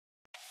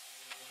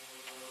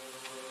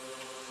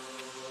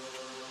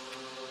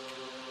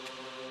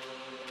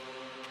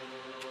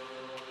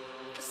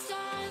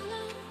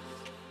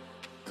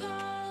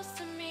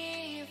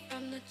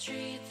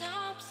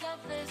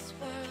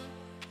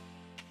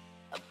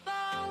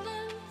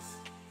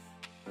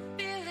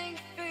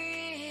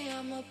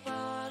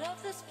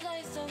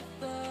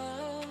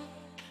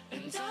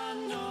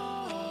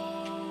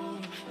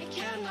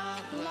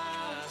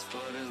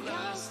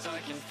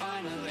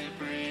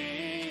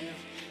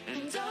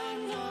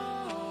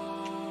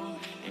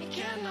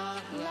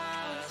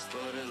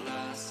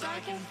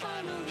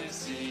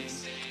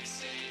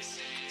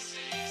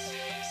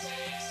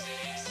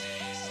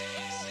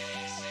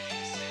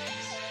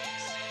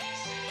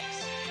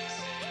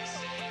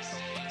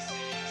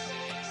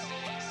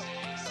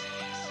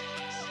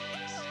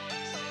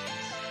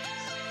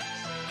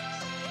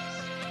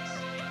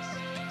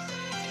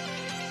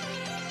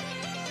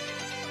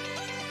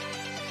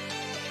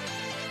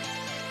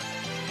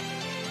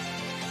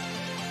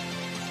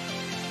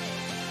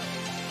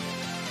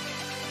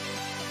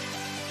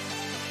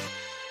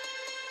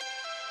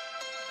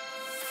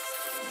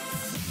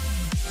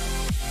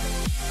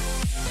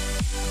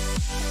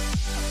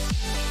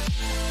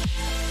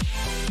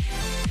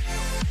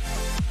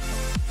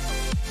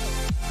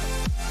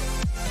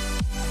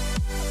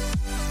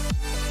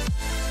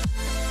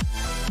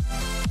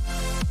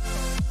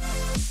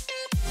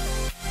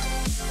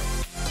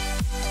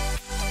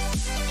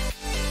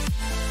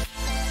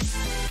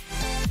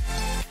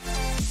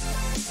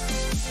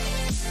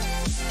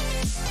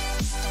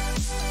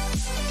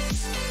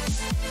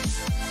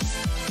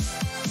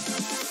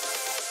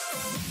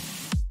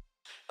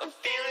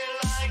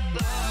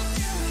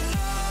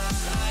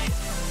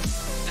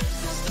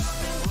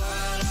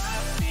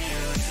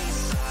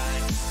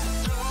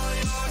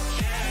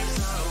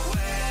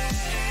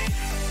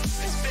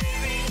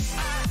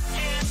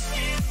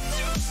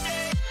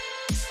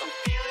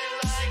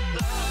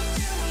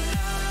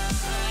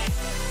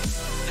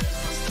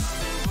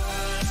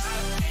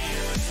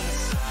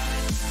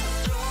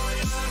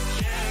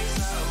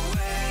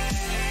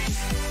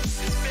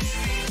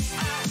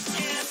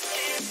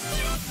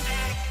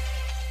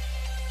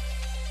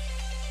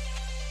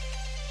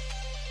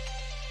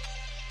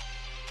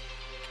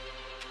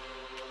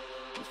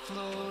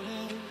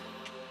floating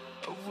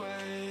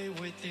away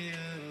with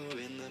you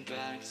in the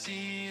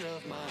backseat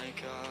of my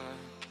car.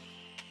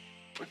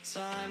 We're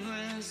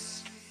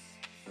timeless,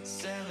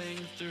 sailing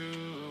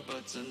through,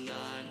 but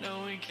tonight,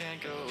 no, we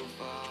can't go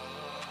far.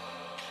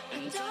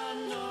 And I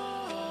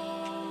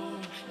know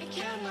it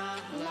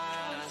cannot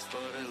last,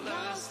 but at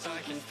last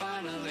I can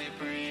finally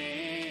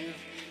breathe.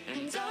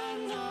 And I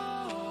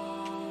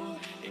know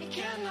it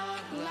cannot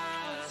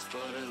last,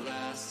 but at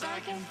last I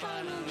can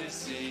finally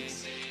see.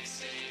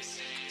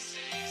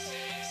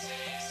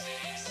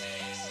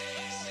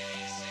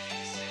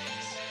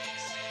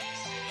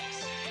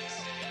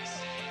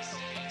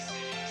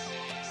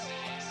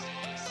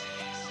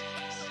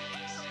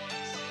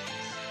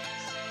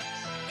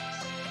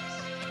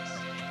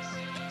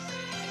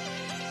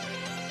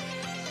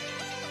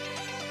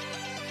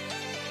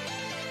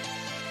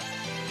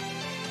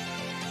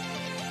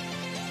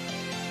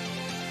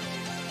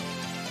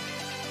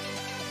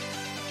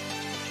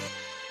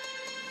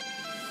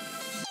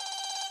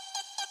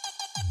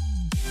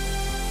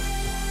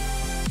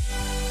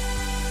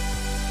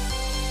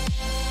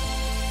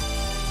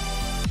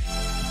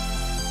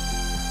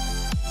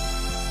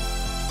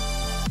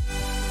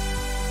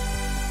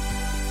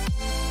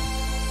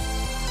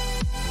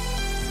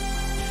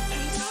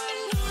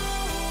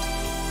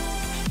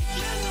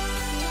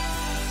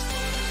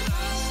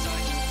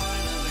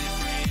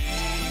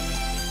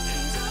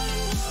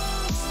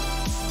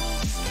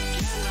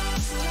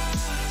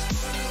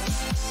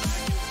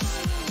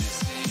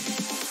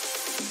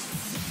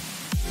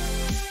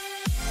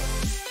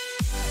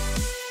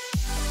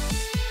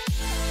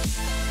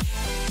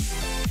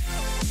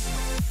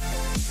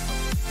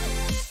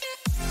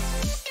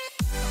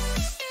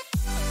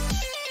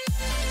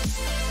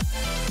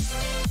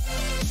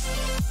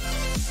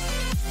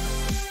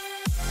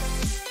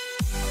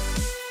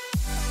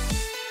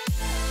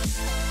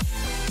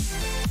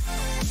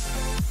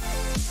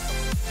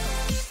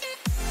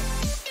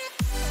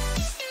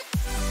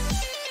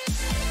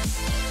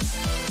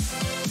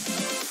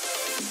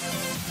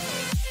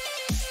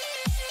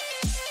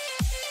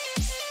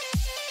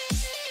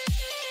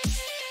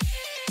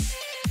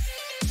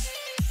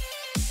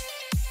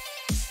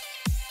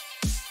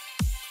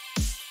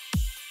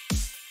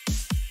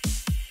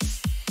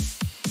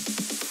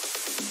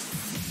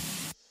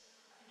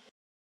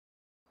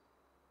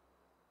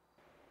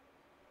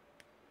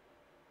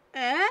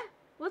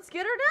 Let's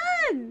get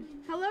her done!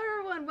 Hello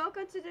everyone,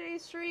 welcome to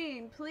today's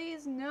stream.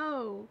 Please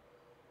know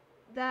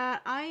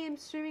that I am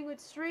streaming with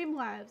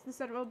Streamlabs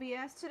instead of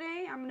OBS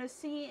today. I'm gonna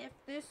see if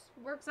this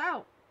works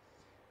out.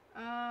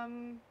 I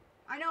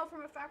know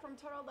from a fact from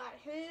Turtle that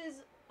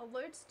his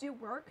alerts do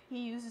work.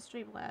 He uses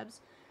Streamlabs.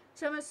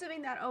 So I'm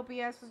assuming that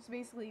OBS was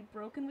basically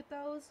broken with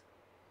those.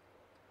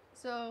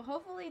 So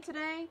hopefully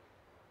today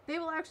they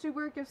will actually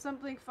work if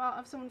something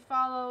if someone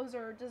follows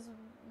or just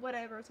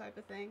whatever type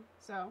of thing.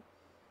 So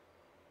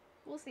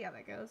we'll see how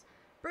that goes.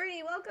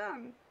 Brady,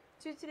 welcome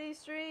to today's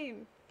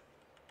stream.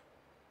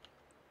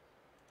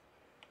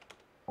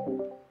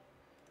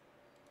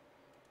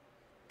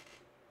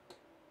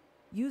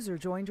 User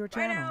joined your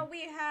channel. Right now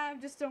we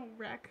have just don't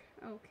wreck.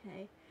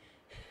 Okay.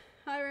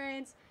 Hi,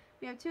 Reigns.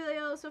 We have 2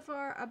 yellows so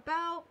far.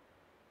 About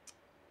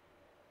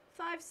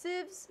 5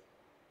 civs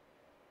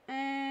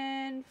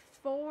and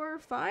 4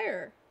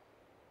 fire.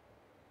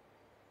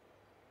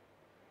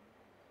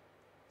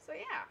 So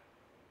yeah.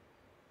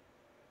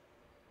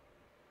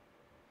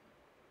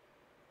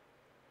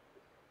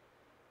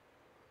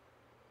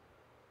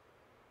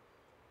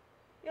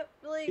 Yep,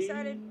 really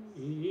excited.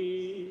 Oh,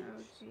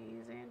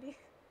 jeez, Andy.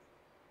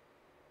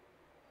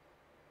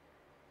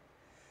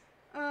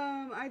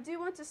 I do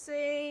want to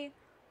say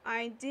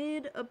I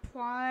did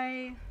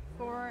apply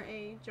for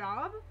a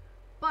job,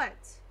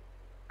 but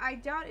I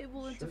doubt it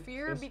will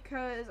interfere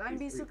because I'm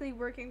basically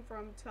working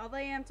from 12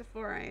 a.m. to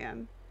 4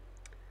 a.m.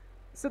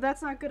 So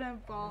that's not gonna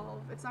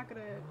involve, it's not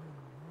gonna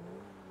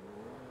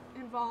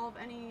involve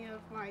any of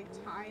my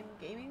time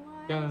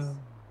gaming-wise.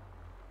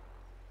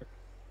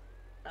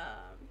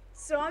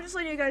 So I'm just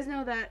letting you guys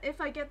know that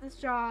if I get this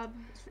job,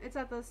 it's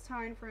at this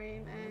time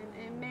frame,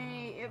 and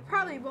it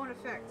probably won't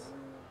affect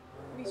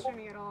me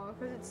streaming at all,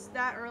 because it's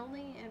that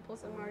early, and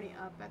plus I'm already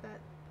up at that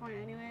point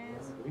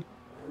anyways.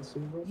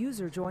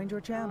 User joined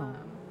your channel.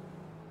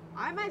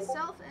 I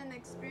myself am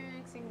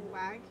experiencing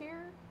lag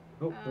here.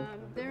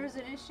 There's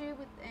an issue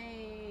with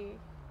a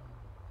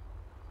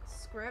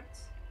script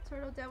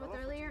Turtle dealt with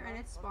earlier, and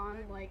it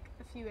spawned like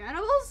a few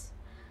animals.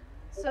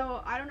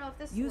 So I don't know if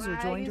this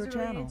lag is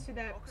related to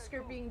that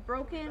script being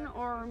broken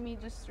or me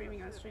just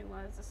streaming on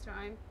Streamlabs this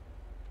time.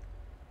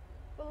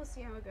 But we'll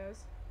see how it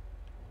goes.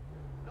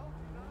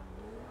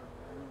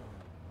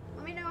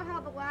 Let me know how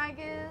the lag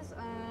is.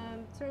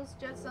 Turtle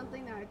suggests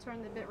something that I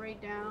turned the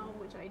bitrate down,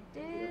 which I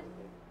did.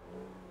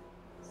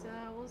 So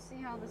we'll see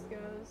how this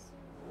goes.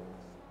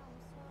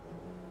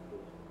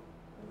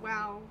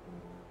 Wow.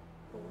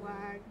 The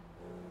lag.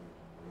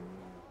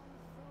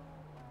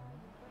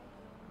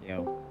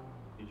 Yo.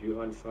 Did you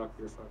unfuck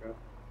your fuck up?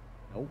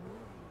 Nope.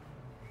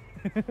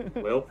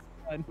 Well,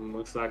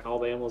 looks like all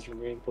the animals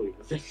remain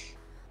pleased.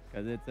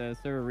 because it's a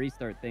server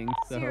restart thing.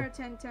 So. 0,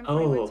 10, 10, Oh,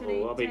 41, 10,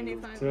 8, well, I 10,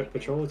 mean, 8, 5,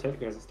 Patrol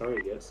technically hasn't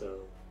started yet, so.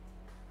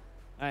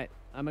 Alright,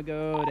 I'm gonna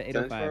go to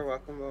 805. Sunsport,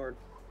 welcome aboard.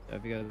 So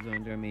if you guys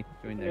want to join me,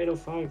 join there.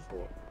 805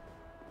 for.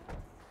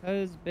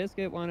 Because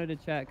Biscuit wanted to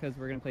chat because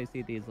we're gonna play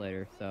CDs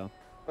later. So.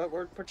 But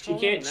we're She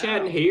patrolling can't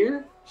chat now. in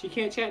here? She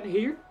can't chat in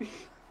here?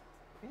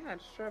 Yeah,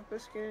 just drop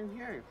Biscuit in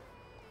here.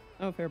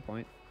 Oh, fair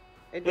point.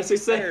 It'd That's be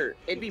what I say. better.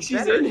 It'd be She's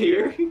better in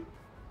here.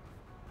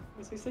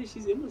 As they say,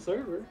 she's in the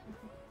server.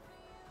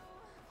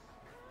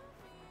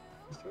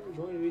 She's trying to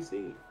join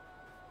VC.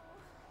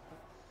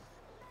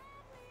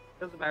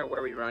 Doesn't matter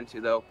where we run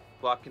to though.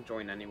 Block can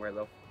join anywhere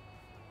though.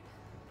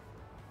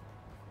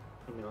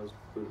 I mean, I was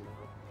booting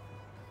out.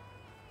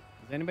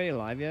 Is anybody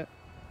alive yet?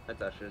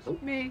 That's Usher's.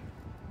 Nope. Me.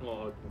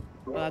 Oh,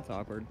 Well, that's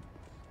awkward.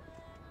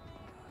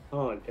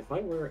 hold on. If I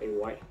wear a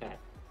white hat,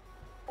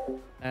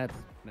 That's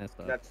messed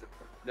up.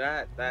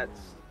 That's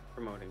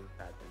promoting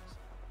bad things.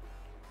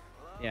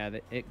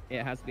 Yeah,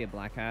 it has to be a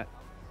black hat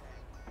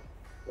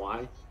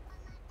why?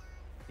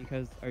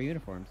 because our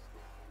uniforms.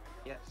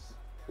 Yes.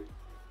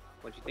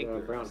 What'd you think we were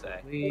brown gonna say?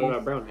 hat. Please, What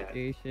about brown hat?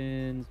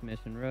 stations,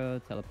 mission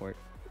road, teleport.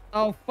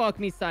 Oh, fuck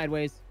me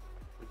sideways.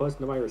 Plus,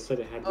 nobody ever said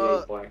it had to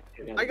be a black.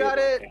 It had to I be a got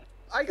black it! hat.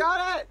 I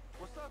got it!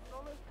 What's up,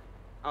 Nolan?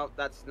 Oh,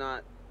 that's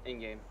not in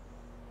game.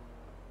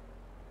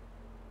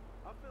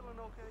 I'm feeling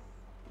okay.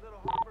 Little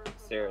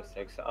heartburn.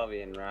 06, I'll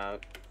be en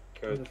route.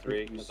 Code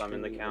 3, because I'm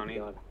in the county.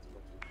 God.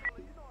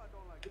 You know I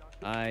don't like Josh.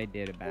 I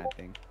did a bad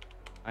thing.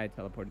 I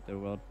teleported to the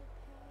world.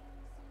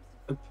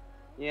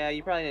 Yeah,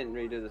 you probably didn't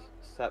redo the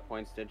set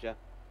points, did ya?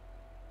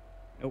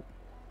 Nope.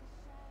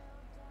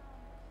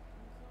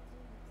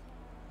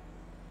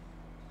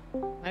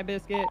 Hi,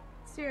 Biscuit.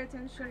 0,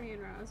 10, show me in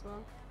route as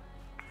well.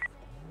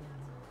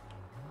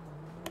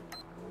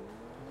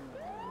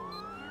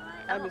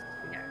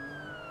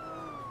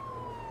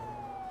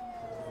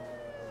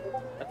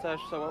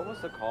 So what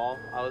was the call?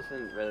 I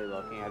wasn't really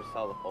looking. I just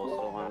saw the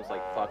postal and I was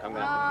like, fuck, I'm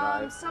gonna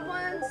have to drive.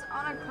 Someone's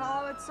on a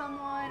call with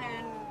someone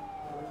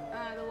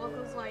and the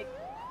local's like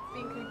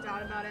being kicked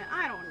out about it.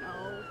 I don't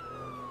know.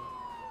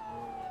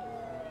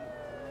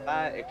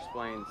 That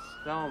explains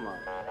so much.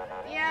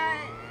 Yeah,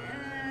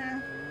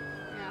 yeah.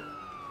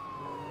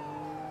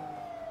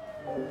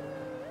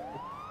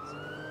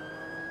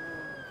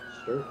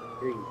 Shirt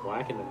green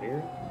black in the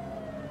mirror.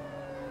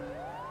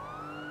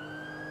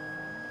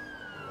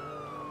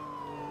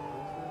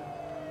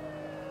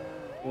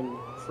 And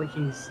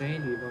freaking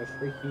Sandy, my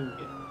freaking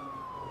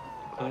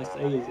Class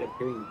A is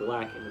appearing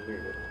black in the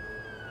mirror.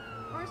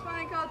 We're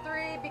responding code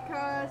 3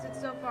 because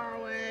it's so far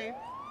away.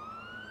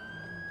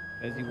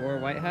 Because you wore a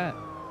white hat.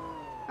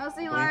 How's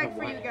the Why lag the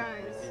for you white-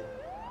 guys?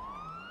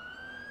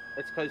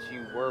 It's because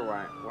you were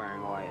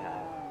wearing a white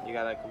hat. You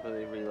gotta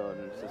completely reload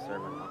into the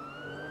server now.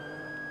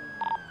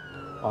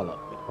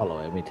 Follow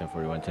it. Me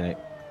 1041 tonight.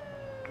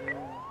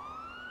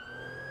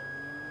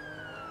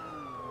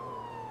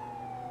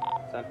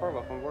 Stand for,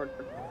 welcome aboard.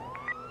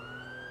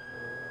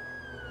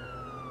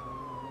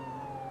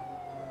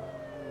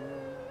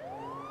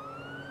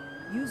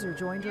 User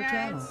joined your Yeah,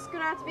 channel. it's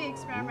gonna have to be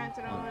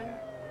experimented on.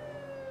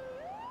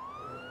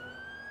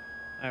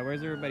 Alright,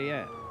 where's everybody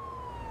at?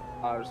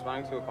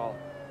 Responding to a call.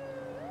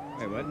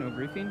 Wait, what? No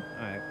briefing?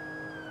 Alright.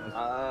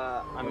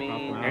 I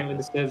mean, Apparently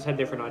the devs had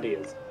different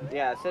ideas.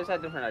 yeah, Sis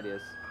had different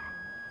ideas.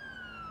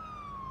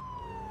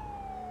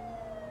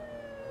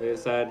 They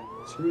decided,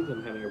 screw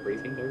them having a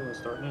briefing, they're gonna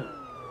start now.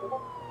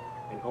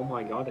 And oh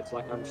my god, it's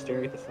like I'm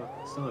staring at the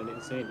fucking sun in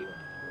Sandy.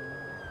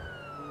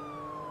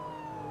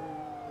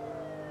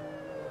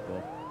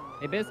 Cool.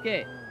 Hey,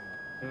 Biscuit!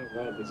 Oh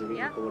god, these are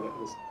getting bored at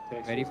this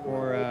text. Ready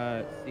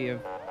for, Sea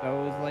of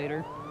Those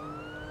later?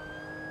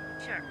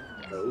 Sure.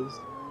 those?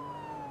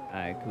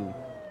 Alright, cool.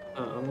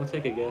 I'm gonna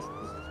take a guess.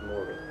 This is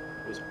more of it,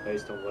 just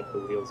based on what the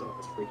wheels on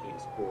this freaking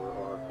Explorer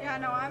are. Yeah,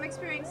 no, I'm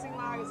experiencing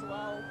lag as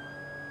well.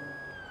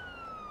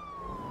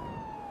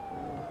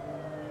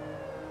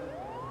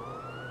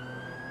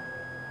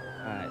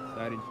 Alright,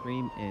 started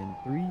stream in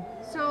 3.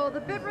 So the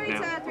bitrate's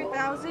Now. at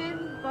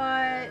 3000,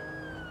 but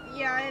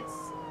yeah,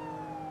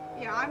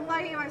 yeah, I'm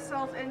lagging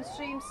myself in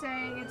stream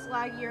saying it's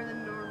laggier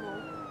than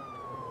normal.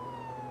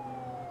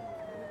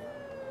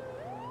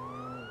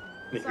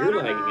 If So I you're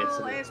don't lagging,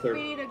 know it's if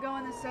we need to go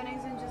in the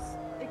settings and just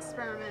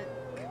experiment,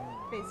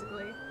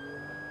 basically.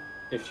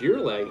 if you're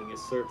lagging,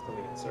 it's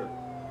certainly in server.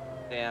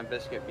 Damn,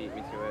 Biscuit beat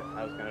me to it.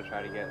 I was gonna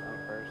try to get them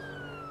first.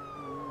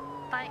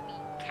 Fight me,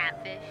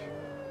 catfish.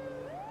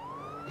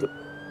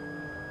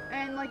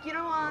 And like, you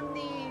know, on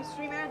the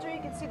stream manager, you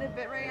can see the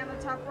bitrate on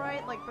the top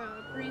right, like the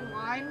green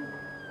line.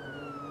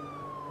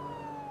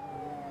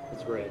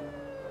 It's red.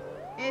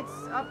 It's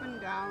up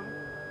and down,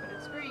 but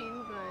it's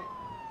green,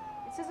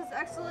 but it says it's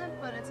excellent,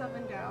 but it's up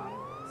and down,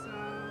 so...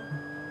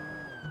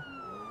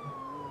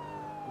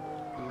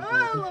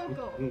 Ah,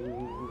 local! Oh,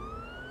 really?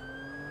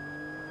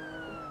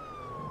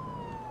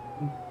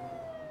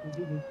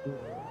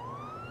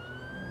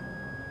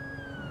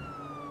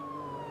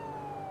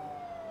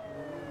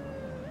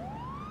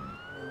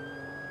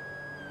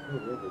 Game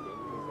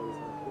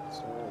 35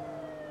 star.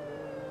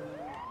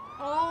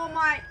 Oh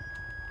my.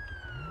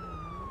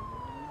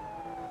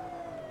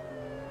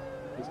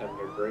 He's having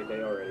a great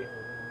day already.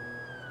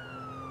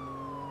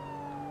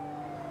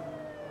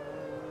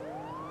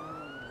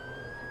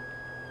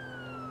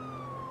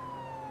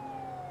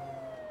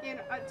 You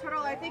know,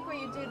 Turtle, I think what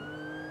you did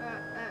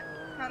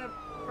kind of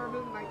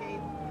ruined my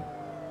game.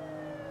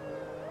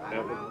 I That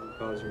don't know. would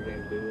cause your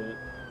game to do that.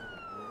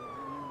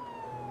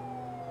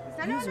 Is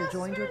that User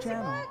joined your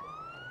channel.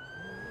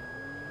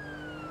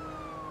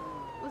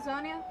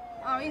 Lasagna?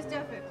 Oh, he's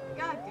deafened.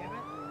 God damn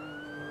it.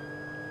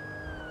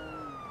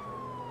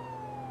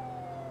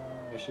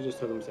 I should just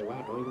tell them, say,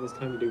 wow, don't even this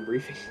time to do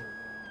briefing.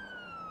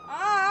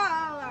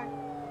 Ah!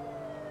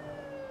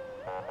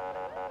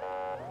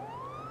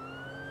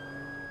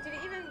 Did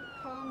he even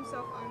call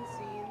himself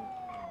unseen?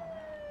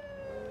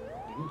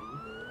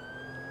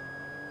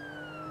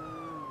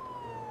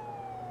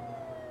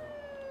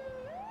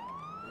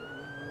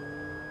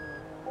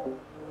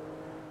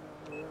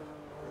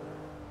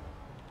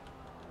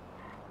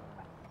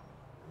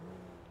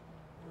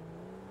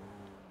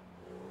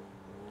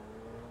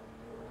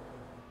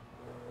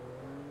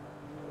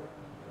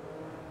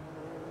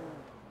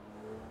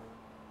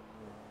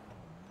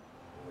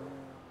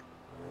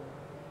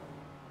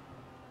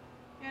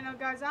 You know,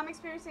 guys, I'm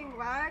experiencing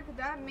lag.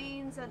 That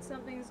means that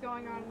something's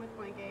going on with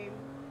my game.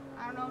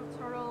 I don't know if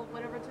Turtle,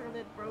 whatever Turtle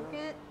did, broke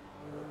it.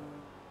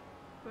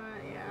 But,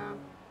 yeah.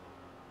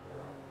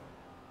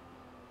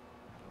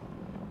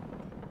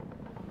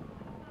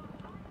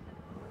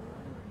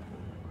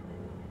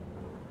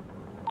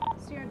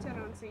 See your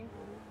antenna on scene.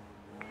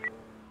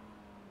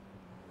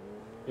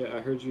 Yeah,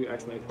 I heard you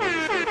accidentally.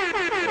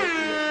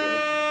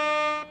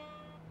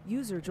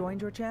 User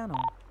joined your channel.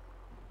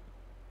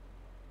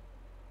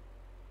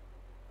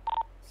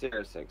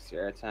 Sierra 6,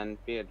 Sierra 10,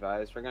 be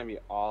advised, we're gonna be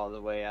all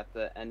the way at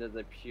the end of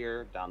the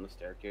pier, down the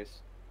staircase.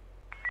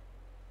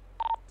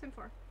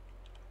 10-4.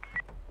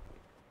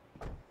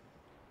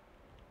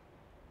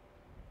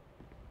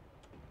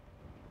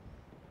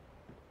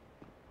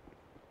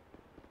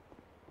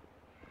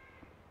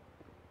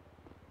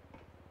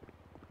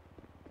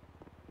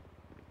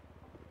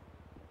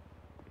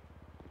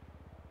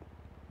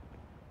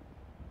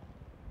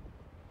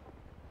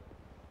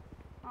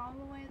 All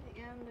the way at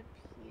the end of the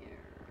pier.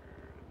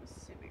 I'm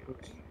assuming over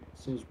here.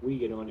 As soon as we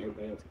get on,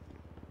 everybody else.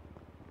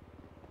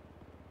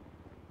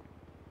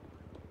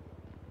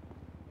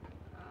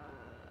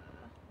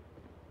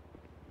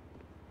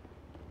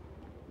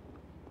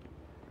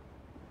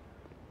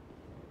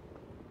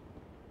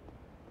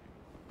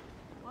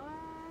 What?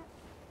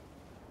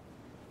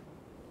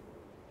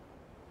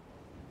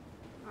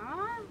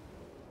 Huh?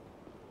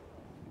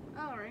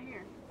 Oh, right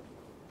here.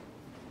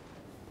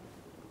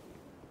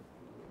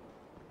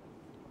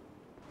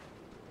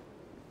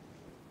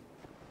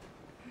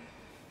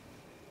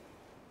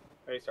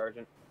 Hey,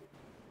 Sergeant.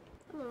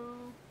 Hello.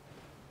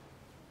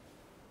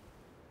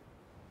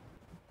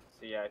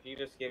 So yeah, if you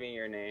just give me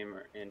your name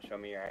and show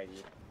me your ID,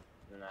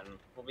 and then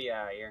we'll be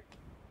out of here.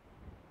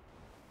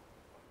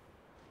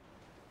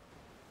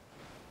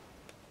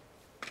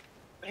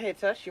 Hey,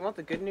 Tush, you want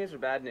the good news or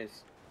bad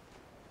news?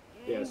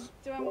 Yes.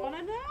 Do I want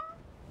to know?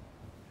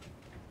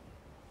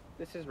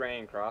 This is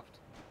Rancroft.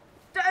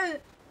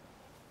 But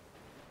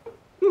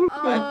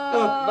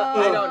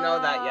I don't know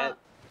that yet.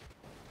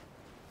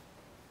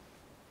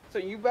 So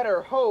you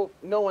better hope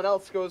no one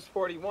else goes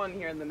 41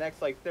 here in the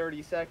next like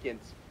 30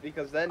 seconds,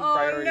 because then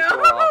priorities no!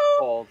 go off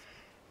hold.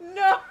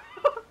 No.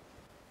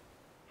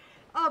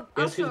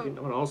 Guess who's Also, getting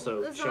on?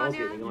 Also, Shaw's Lasagna?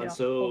 getting on, Yeah,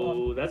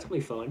 so that's gonna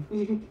be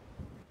fun.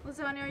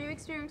 Lasagna, are you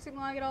experiencing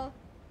lag at all?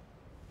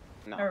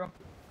 No.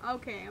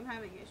 Okay, I'm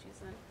having issues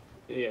then.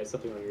 Yeah,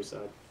 something on your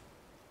side.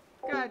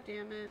 God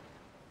damn it.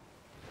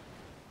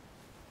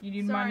 You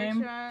need Sorry, my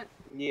name? chat.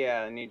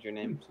 Yeah, I need your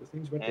name. So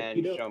things went to And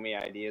heat up show me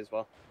ID as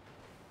well.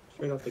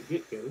 straight off the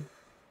get-go.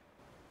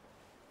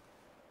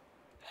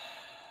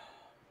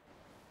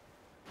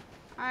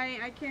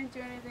 I can't do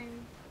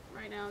anything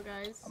right now,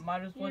 guys. I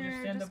might as well just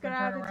You're stand just up and gonna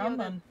have turn to around deal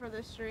then. with it for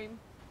this stream.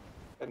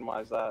 And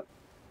why is that?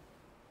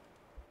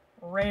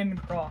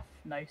 Rancroft,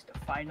 nice to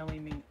finally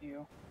meet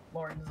you.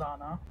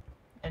 Lorenzana,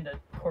 and a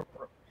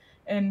corporal.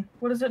 And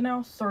what is it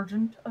now?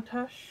 Sergeant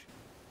Atesh?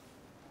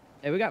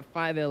 Hey, we got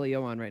 5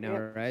 LEO on right now, Yeah,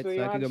 right? so So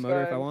you I want could go to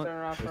motor if I turn want,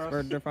 around or for us?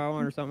 spurter if I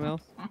want, or something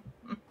else.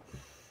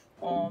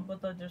 Oh,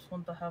 but I just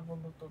want to have a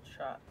little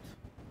chat.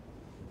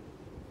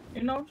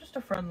 You know, just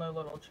a friendly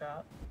little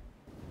chat.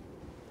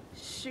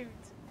 Shoot.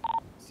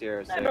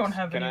 Sierra 6, I don't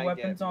have can any I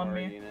weapons get on more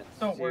me. units?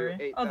 Don't To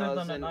worry. Other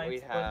than a 8,000, knife, we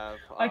but have,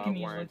 I can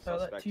easily warrant throw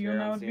that suspect to you here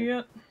and that on would scene. be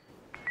it.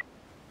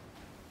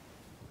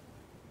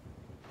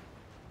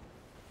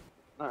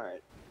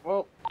 Alright,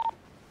 well,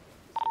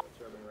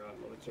 Serving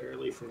around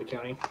momentarily from the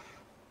county.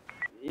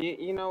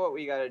 you know what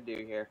we gotta do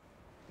here.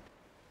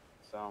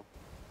 So,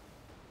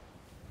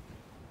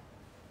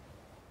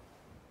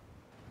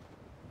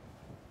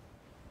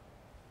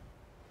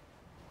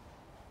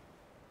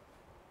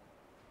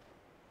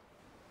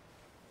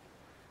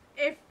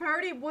 If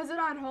Purdy wasn't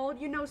on hold,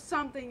 you know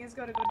something is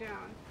gonna go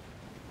down.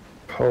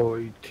 Apollo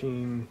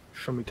 18,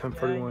 show me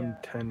 1041, Yeah,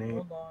 10-8.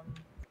 hold on.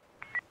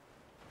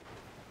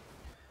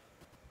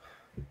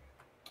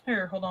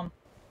 Here, hold on.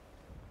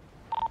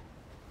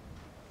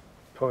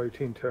 Poly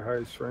team to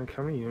highest rank.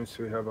 How many units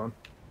do we have on?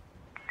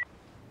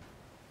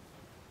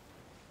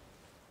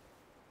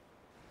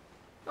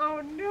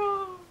 Oh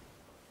no!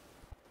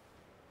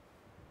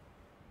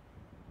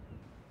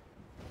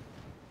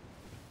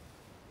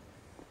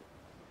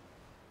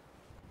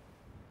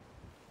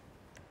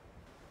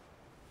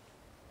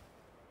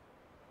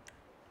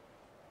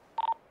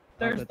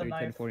 There's Alpha the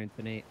knife.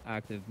 310 10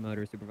 active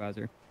motor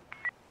supervisor.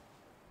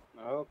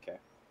 Okay.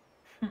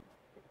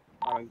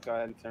 I'll go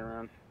ahead and turn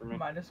around for me.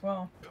 Might as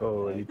well.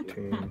 Poly Thank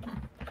you. team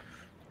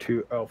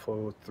to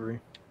Alpha 3.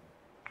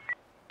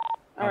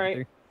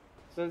 Alright.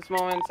 So at this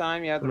moment in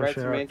time, you have the right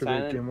to Permission to remain activate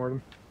silent. game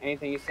warden.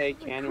 Anything you say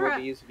Holy can and will crap.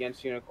 be used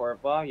against you in a court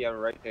of law. You have a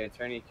right to an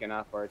attorney. You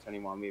cannot for attorney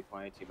won't be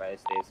appointed to you by the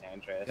state of San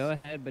Andreas. Go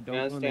ahead, but don't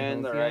You go in the understand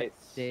hills the yet.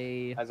 rights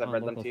Stay as I've on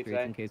read them local to you streets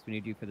today? in case we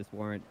need you for this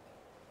warrant.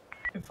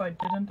 If I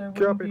didn't, I wouldn't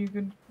Copy. be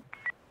a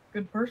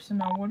good person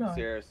now, would I?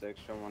 06,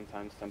 show 1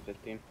 times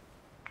 1015.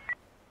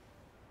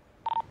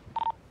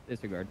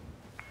 Disregard.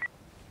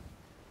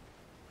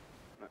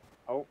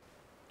 Oh.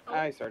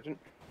 Hi, Sergeant.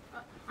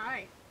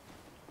 Hi.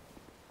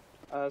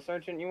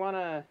 Sergeant, you want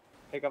to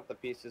pick up the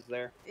pieces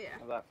there Yeah.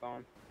 of that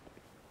phone?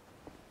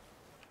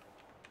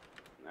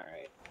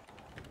 Alright.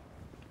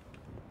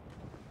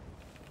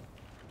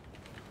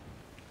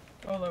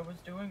 All I was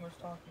doing was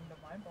talking to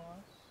my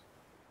boss.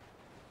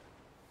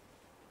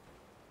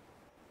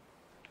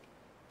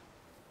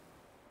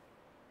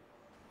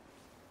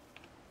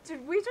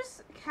 Did we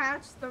just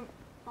catch the...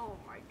 Oh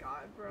my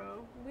god, bro.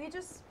 We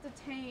just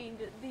detained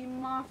the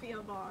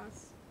mafia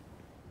boss.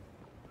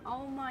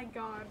 Oh my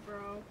god,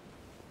 bro.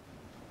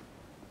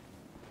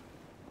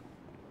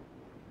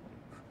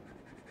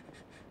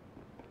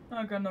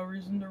 I got no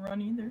reason to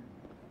run either.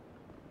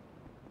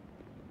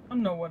 I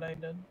know what I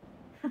did.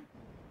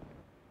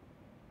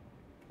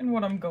 And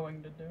what I'm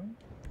going to do.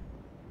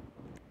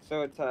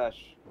 So,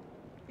 Tash.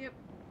 Yep.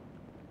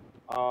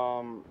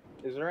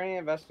 Is there any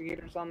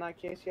investigators on that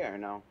case yet or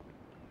no?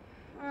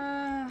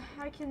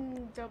 I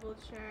can double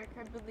check.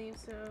 I believe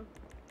so.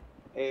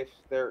 If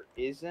there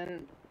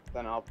isn't,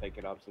 then I'll pick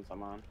it up since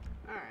I'm on.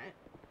 Alright.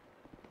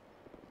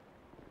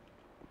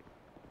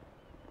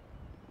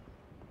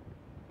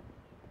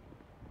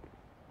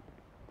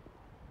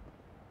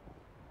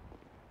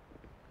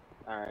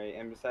 Alright,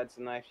 and besides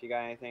the knife, you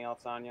got anything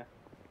else on you?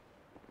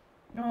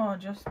 Oh,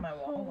 just my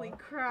wallet. Holy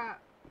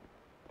crap.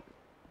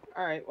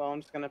 Alright, well,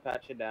 I'm just gonna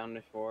pat you down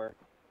before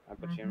I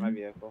put you in my Mhm.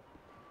 vehicle.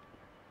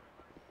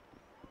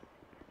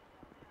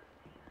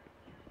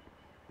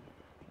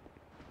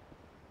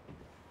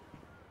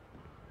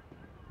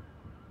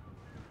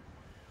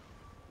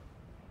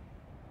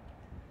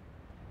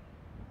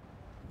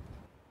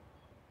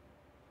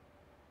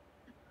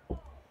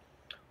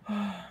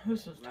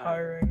 This is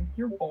tiring.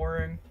 You're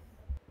boring.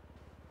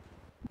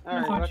 I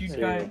Alright, thought let's you'd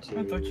see.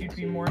 I thought you'd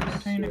be more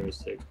entertaining.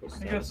 06, what's I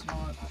that? guess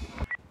not.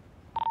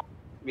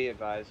 Be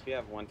advised, we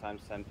have 1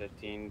 times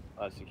 1015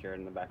 secured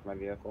in the back of my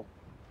vehicle.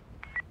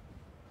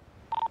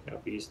 Yeah,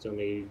 but you still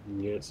need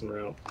units en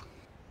route.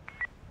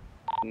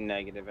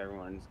 Negative,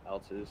 everyone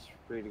else is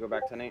free to go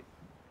back tonight.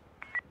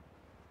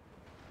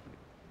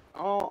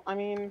 Oh, I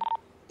mean,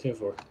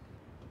 10-4.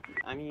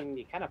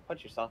 you kind of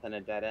put yourself in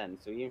a dead end,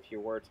 so even if you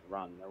were to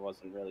run, there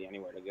wasn't really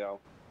anywhere to go.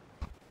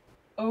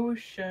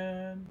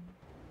 Ocean.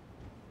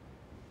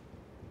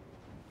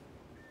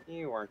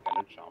 You weren't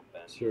gonna jump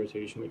in. 02,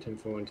 you should make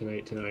 10-4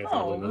 tonight. Tonight,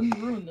 Oh, wouldn't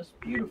ruin this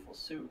beautiful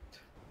suit.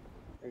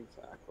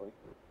 Exactly.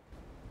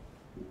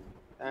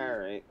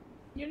 Alright.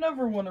 You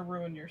never want to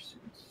ruin your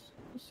suits.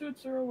 The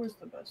suits are always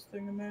the best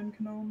thing a man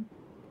can own.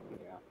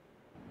 Yeah.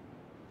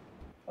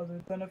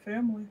 Other than a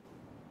family.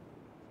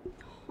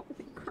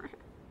 Holy crap.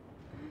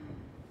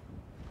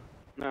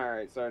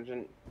 Alright,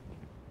 Sergeant.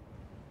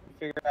 You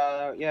figured it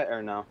out yet,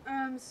 or no?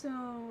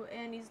 So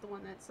Annie's the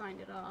one that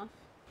signed it off.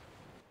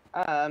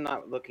 I'm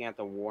not looking at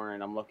the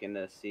warrant. I'm looking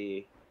to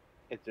see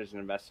if there's an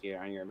investigator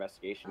on your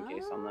investigation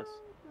case on this.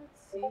 Let's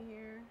see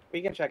here.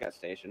 We can check at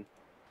station.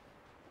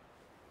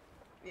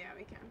 Yeah,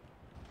 we can.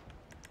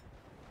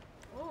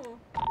 Oh.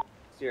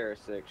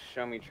 06,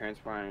 show me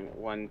transporting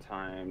 1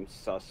 time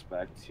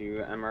suspect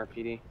to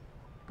MRPD.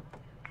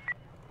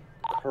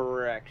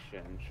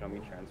 Correction, show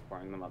me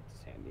transporting them up to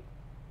Sandy.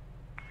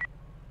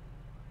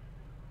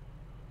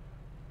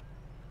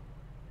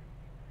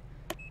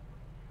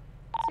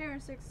 Sierra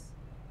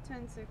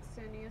 610-6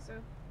 San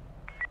Diego.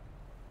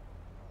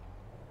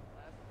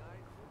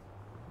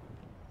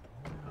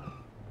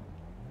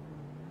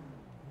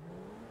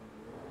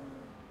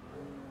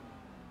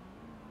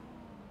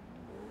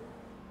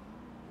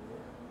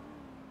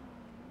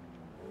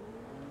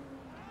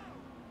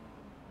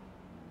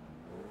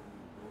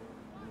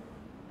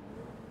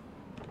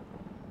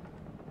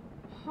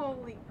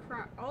 Holy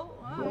crap. Oh,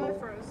 I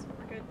froze.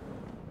 We're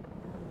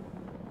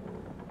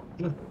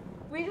good.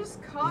 We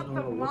just caught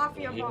the Oh, what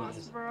mafia the hell boss,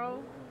 is-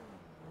 bro.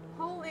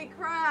 Holy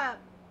crap.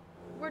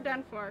 We're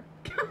done for.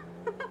 Oh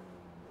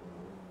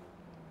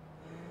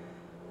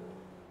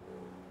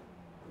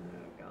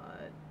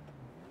god.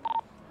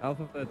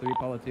 Alpha 3,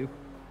 Apollo 2.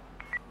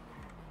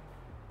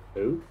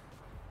 Who?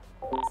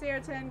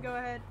 CR10, go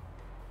ahead.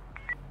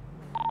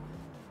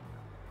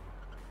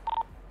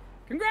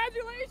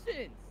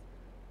 Congratulations!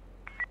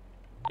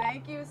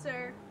 Thank you,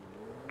 sir.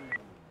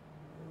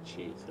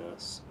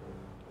 Jesus.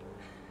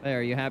 Hey,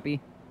 are you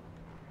happy?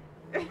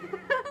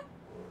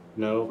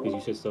 No, because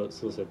you should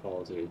still say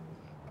Paul too.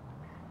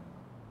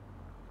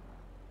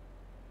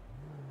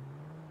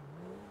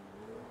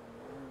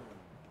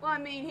 Well, I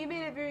mean, he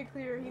made it very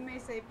clear he may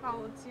say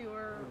Paula too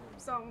or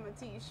some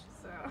Matish,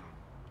 so.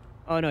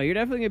 Oh no, you're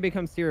definitely gonna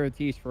become Zero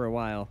Tish for a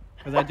while.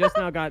 Because I just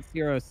now got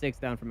 06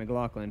 down from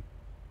McLaughlin.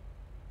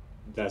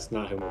 That's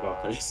not who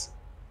McLaughlin is.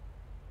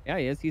 Yeah,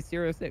 he is. He's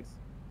 06.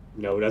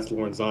 No, that's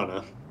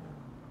Lorenzana.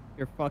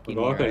 You're fucking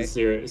me, McLaughlin's right?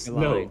 serious. You're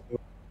No. lying.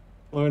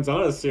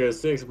 Lorenzana's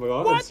 06. What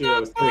McLaughlin's the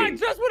 03. fuck?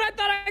 Just when I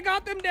thought I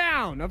got them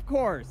down! Of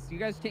course. You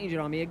guys change it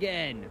on me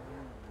again.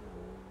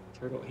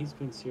 Turtle, he's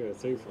been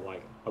 03 for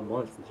like a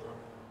month now.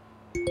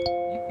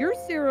 You're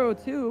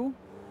 02.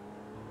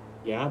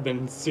 Yeah, I've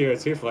been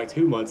 02 for like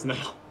 2 months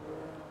now.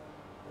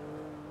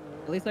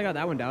 At least I got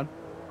that one down.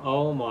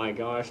 Oh my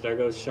gosh, there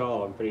goes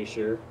Shaw, I'm pretty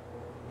sure.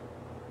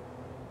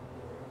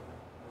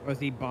 Was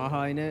he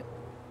Baja in it?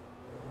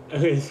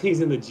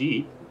 He's in the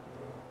Jeep.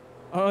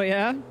 Oh,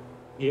 yeah?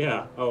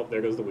 Yeah. Oh,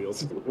 there goes the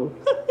wheels.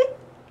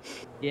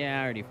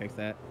 Yeah, I already fixed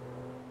that.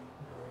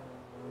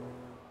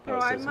 Bro,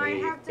 I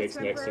might have to fix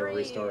next to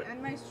temporarily restart.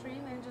 end my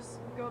stream and just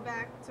go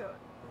back to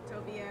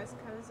OBS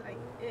because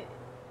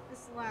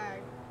this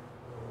lag.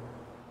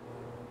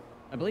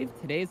 I believe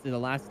today's the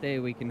last day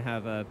we can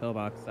have a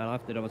pillbox. I'll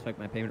have to double check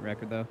my payment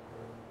record though.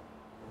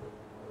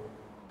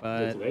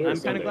 But today or I'm kind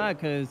Sunday? of glad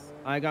because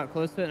I got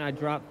close to it and I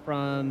dropped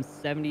from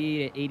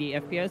 70 to 80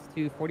 FPS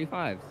to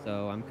 45.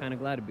 So I'm kind of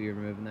glad to be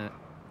removing that.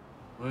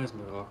 Why is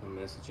McLaughlin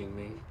messaging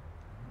me?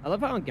 I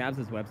love how on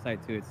Gabs'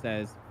 website too it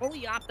says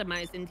fully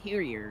optimized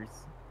interiors.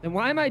 Then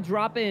why am I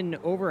dropping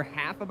over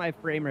half of my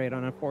frame rate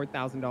on a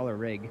 $4,000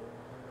 rig?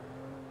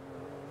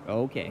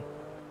 Okay.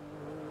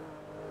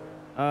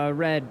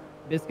 Red,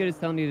 Biscuit is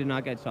telling you to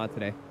not get shot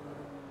today.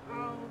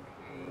 Okay.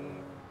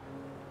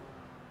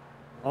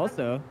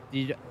 Also,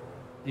 did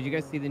you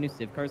guys see the new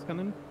Civ cars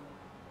coming?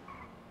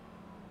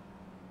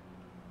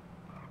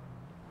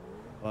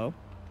 Hello?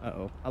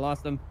 Uh-oh. I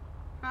lost them.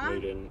 Huh? No,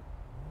 you didn't.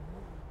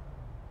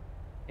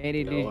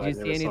 Hey, No, did I you see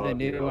never any of saw the it,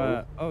 new,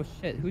 no. oh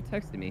shit, who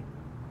texted me?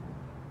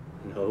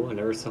 No, I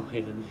never saw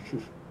it.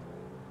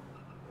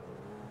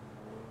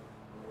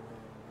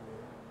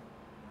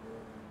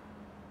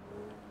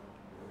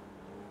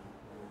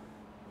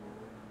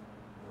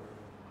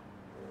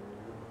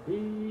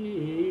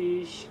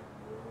 Yeesh.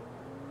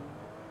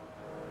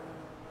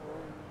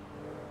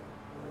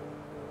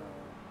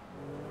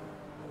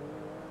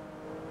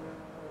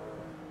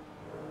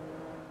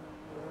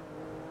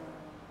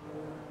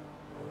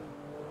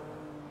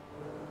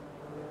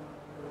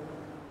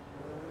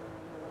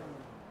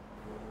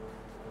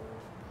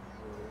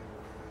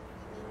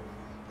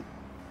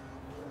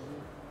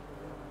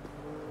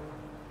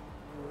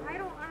 I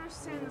don't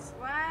understand this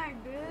lag,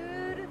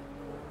 dude.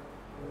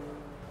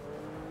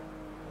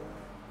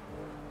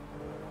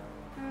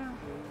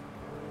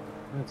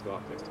 Let's go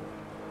off next time.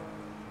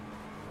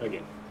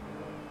 Again.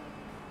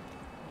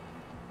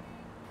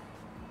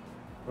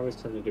 Probably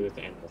something to do with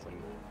the animal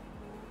thing.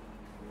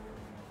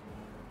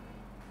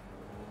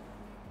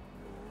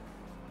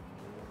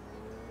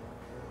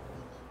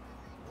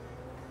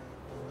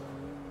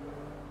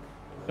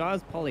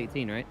 Shaw's Paul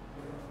 18, right?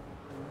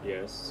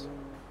 Yes.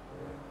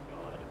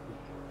 God.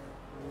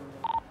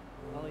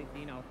 Paul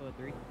 18, Alpha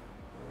 3.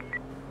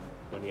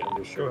 When you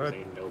undershirt, ahead.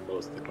 they know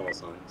most of the call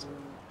signs.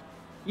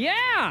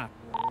 Yeah!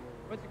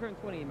 What's your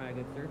current 20, my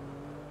good sir?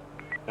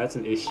 That's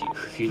an issue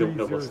if you don't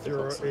know most of the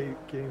call signs.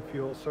 3008 game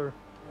fuel, sir.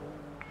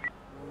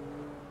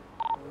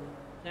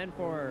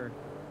 10-4.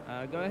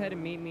 Go ahead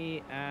and meet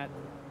me at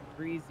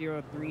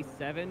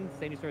 3037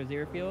 Sandy Shores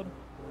Airfield.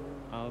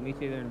 I'll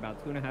meet you there in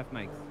about 2.5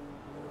 mics.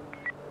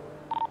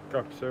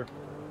 Copy, sir.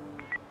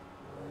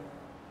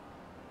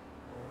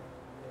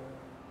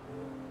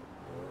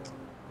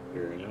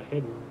 You're not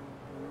hidden.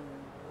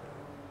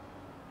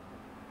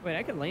 Wait,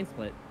 I could lane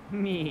split.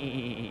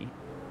 Me.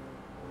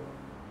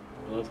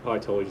 Well, that's how I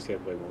totally just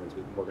can't play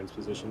Morgan's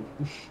position.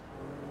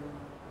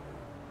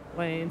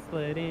 Lane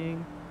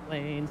splitting.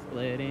 Lane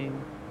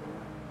splitting.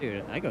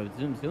 Dude, I go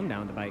zoom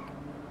down the bike.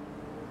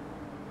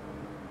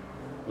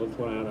 Let's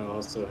point out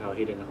also how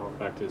he didn't honk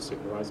back to his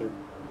supervisor.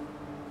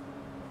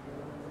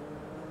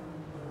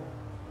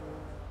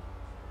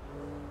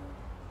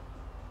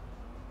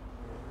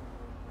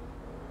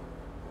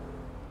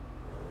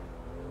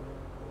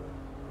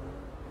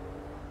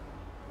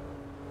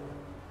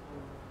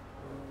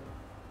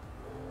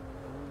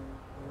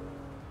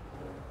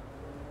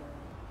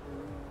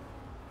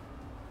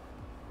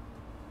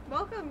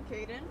 Welcome,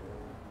 Caden.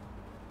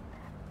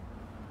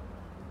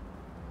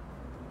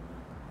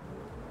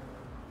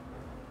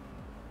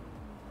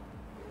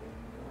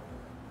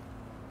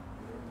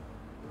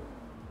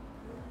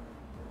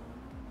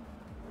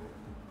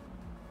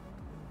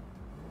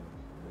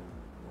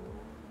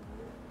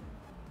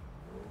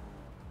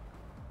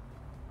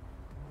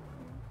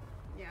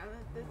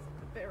 this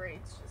bit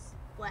rate's just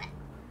black.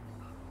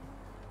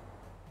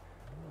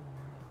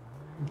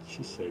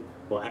 She said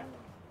black.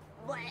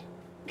 Black.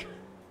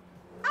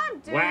 I'm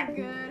doing Black.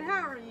 good.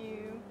 How are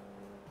you?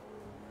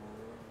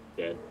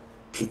 Dead.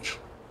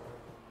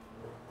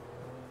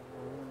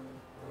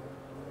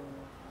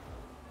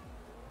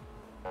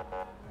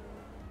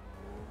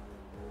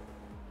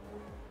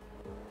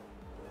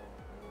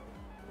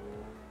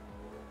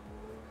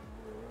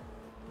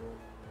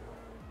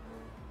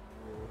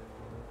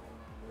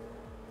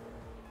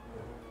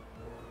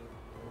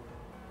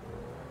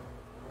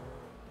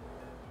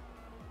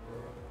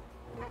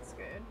 That's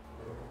good.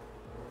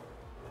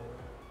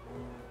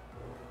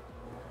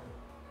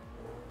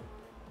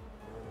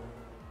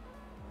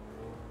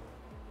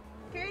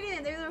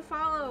 Kaden, there's a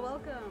follow.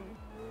 Welcome.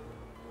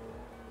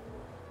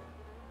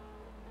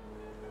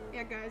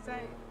 Yeah, guys,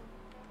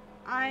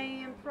 I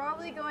am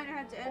probably going to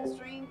have to end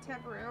stream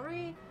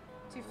temporarily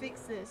to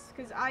fix this,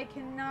 because I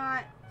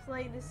cannot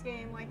play this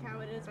game like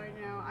how it is right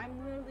now.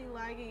 I'm literally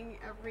lagging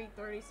every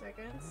 30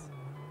 seconds.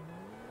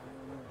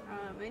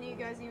 And you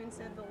guys even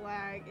said the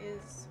lag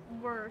is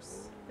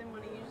worse than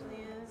what it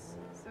usually is,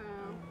 so...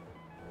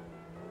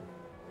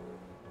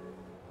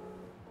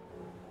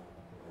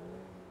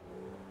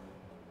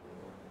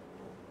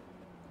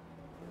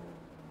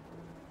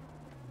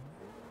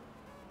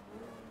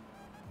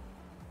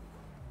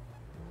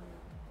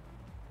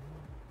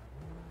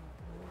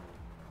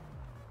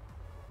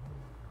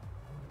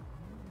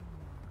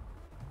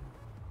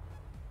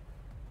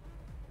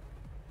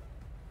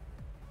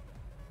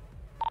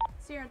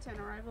 Sierra 10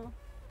 arrival.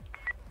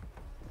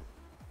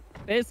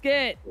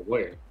 Biscuit!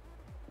 Where?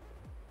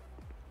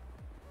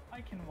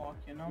 I can walk,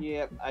 you know?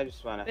 Yep, I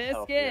just want to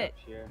help you Biscuit! out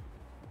here.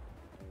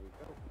 There we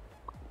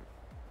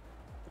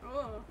go.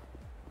 Oh.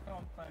 I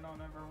don't plan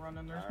on ever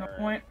running, there's no Alright.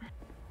 point.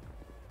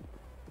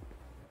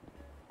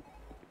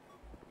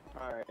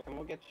 Alright, and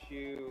we'll get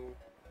you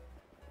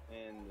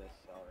in this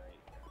cell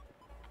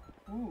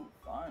right Ooh,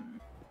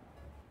 fun.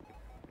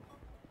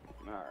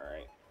 here.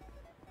 Alright.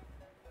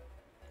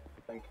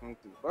 Then come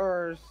through the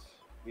bars.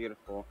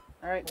 Beautiful.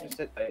 Alright, just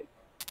sit tight.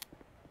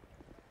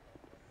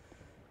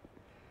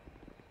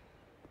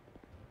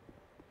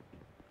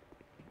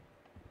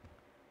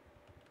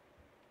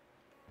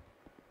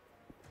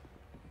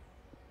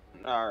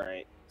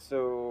 Alright,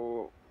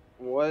 so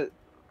what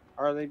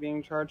are they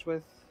being charged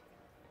with?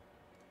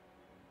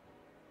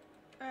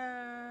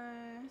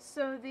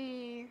 So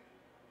the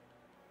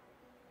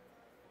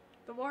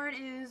warrant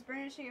is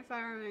brandishing a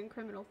firearm and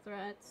criminal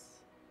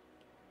threats.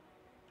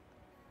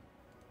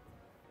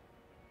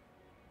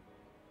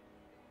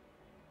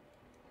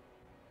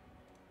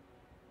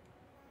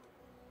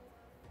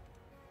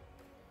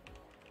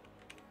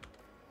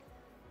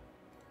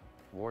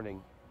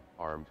 Warning,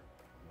 armed,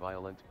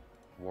 violent,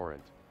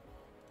 warrant.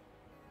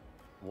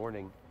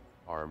 Warning,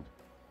 armed,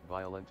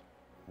 violent,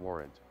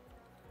 warrant.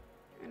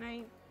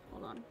 And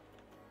hold on.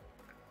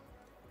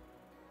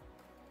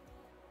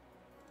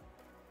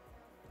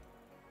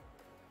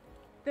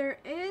 There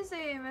is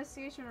a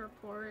investigation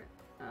report.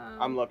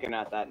 I'm looking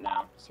at that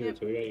now. Sierra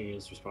 2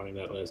 is responding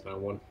to that last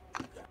 9-1.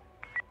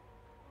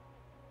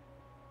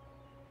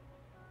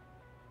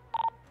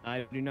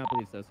 I do not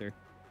believe so, sir.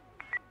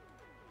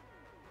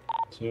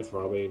 Smith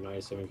Robbie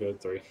 97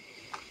 code 3.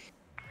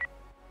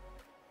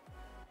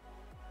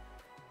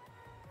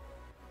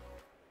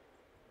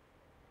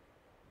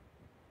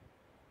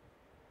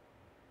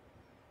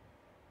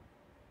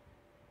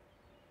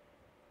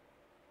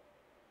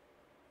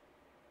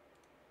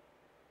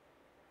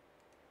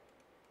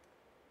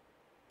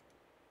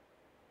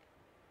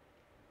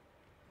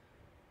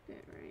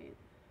 Right.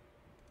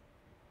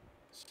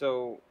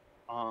 So,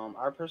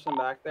 our person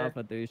back there,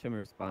 Alpha 3, show me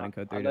responding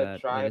code 3 on to the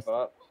that. drive latest.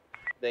 up,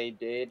 they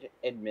did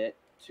admit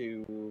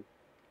to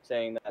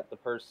saying that the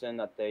person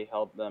that they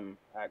held them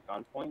at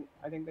gunpoint,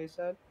 I think they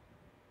said,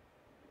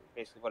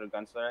 basically put a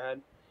gun to their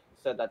head,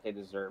 said that they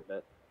deserved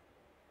it.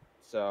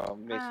 So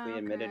basically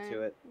admitted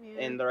to it.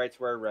 Yeah. And the rights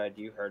were read.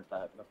 You heard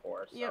that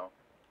before. So, Yep.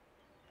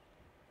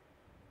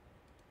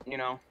 you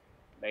know,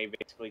 they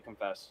basically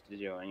confessed to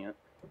doing it.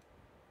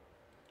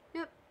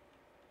 Yep.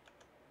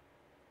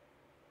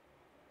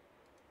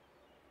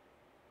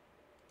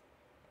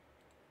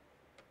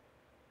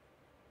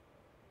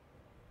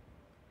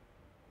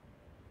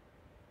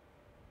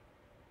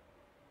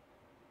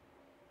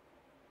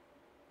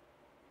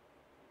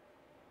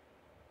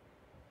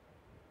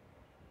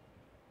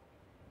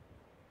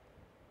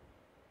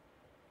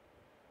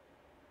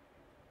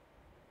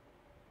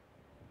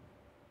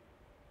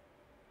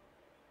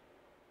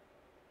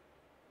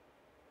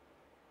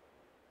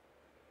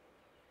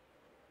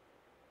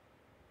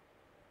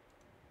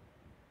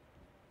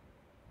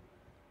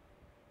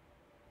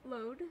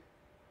 Load.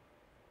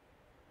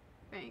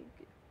 Bank.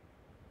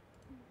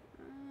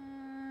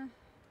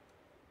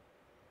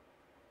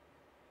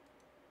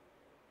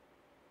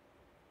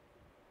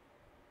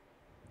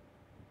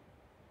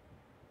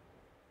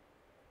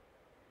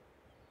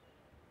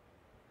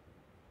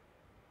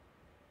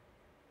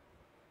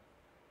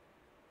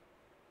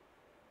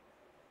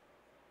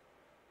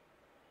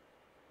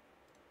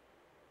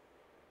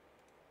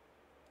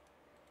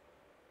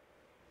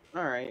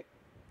 Alright.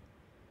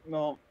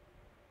 Well,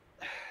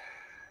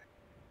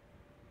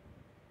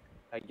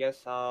 I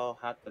guess I'll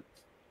have to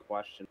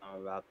question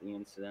him about the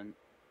incident.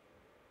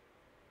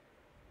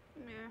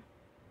 Yeah.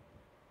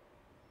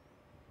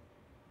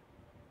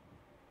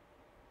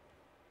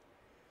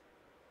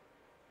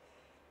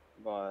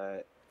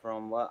 But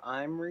from what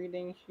I'm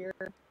reading here,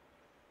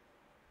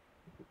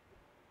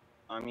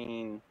 I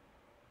mean,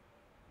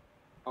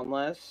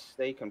 unless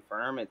they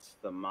confirm it's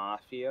the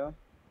mafia,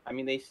 I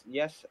mean,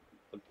 yes,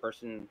 the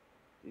person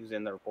who's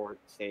in the report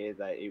stated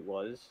that it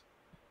was,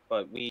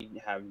 but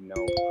we have no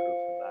proof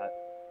of that.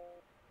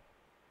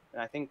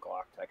 And I think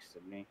Glock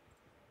texted me.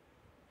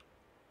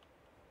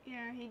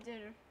 Yeah, he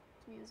did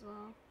to me as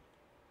well.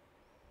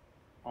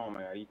 Oh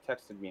my god, he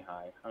texted me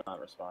hi. I'm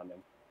not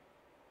responding.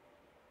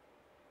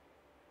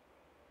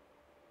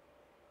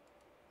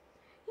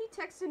 He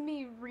texted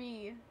me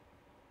re.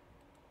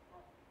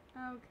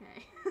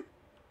 Okay.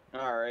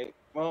 Alright,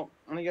 well,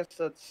 I guess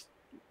let's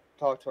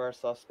talk to our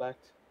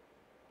suspect.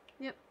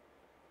 Yep.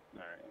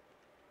 Alright.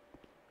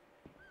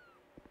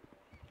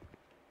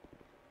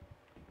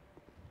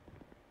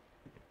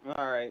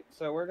 Alright,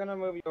 so we're gonna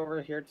move you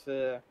over here to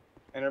the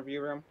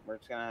interview room. We're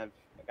just gonna have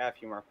I got a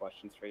few more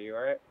questions for you,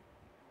 alright?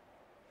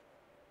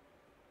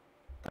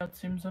 That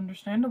seems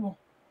understandable.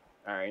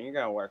 Alright, you're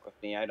gonna work with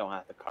me. I don't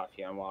have to cuff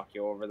you and walk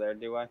you over there,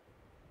 do I?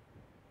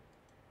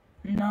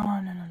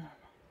 No.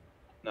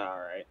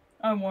 Alright.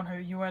 I won't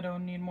hurt you. I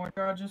don't need more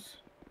charges.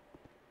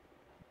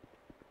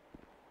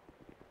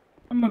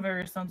 I'm a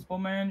very sensible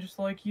man, just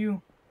like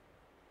you.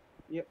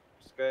 Yep,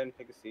 just go ahead and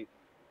take a seat.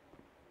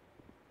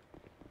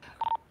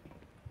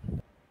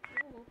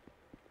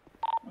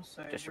 Let's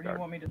say, where do Disregard. you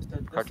want me to sit?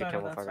 This Park your side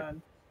or that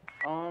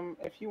camel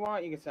side? If you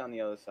want, you can sit on the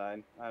other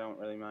side. I don't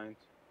really mind.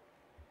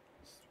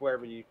 Just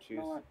wherever you choose. You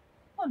know what?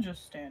 I'll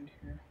just stand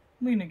here.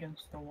 Lean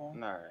against the wall.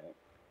 Alright.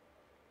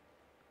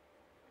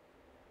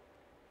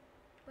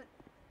 What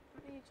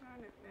are you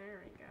trying to...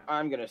 There we go.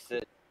 I'm gonna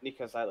sit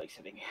because I like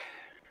sitting.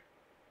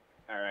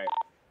 Alright.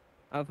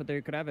 Alpha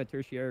 3, could I have a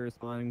tertiary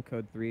respond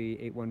code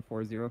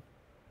 38140?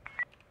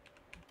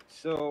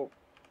 So,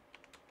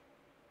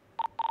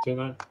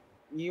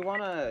 you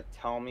wanna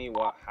tell me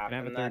what Can I have a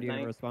happened third that unit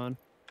night? respond?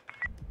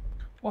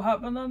 What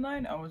happened that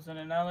night? I was in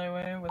an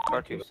alleyway with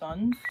my two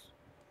sons.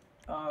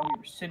 We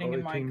were sitting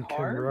in my Team can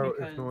car route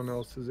because if no one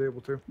else is able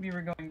to. we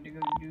were going to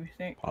go do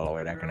things. Follow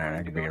it, We I were can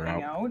going to be go en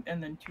hang route. out,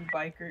 and then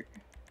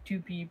two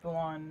people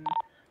on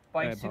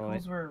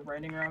bicycles were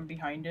riding around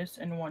behind us,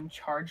 and one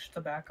charged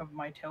the back of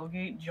my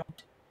tailgate,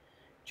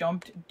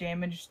 jumped,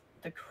 damaged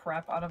the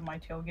crap out of my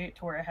tailgate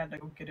to where I had to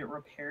go get it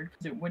repaired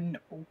because it wouldn't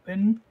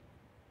open.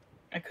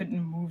 I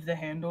couldn't move the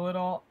handle at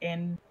all,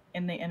 and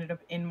they ended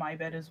up in my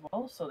bed as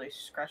well, so they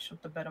scratched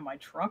up the bed of my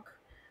truck.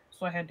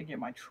 So I had to get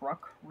my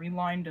truck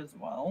relined as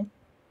well.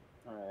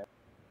 Alright.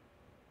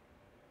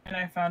 And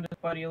I found his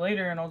buddy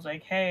later, and I was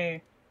like,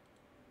 hey.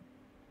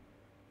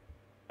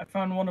 I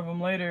found one of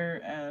them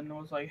later, and I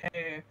was like,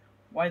 hey,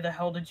 why the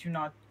hell did you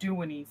not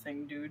do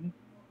anything, dude?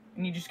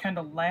 And he just kind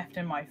of laughed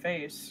in my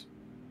face.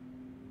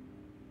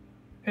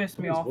 Pissed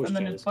me His off, voice and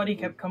then chat his is buddy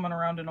kinda kept coming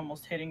around and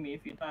almost hitting me a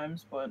few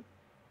times, but,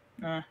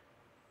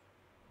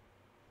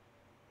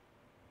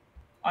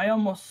 I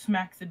almost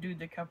smacked the dude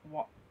that kept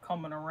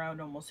coming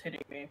around, almost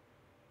hitting me.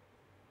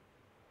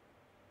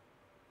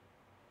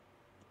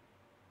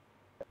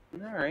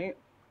 Alright.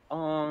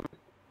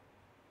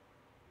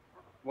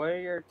 What are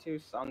your two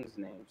sons'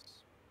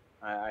 names?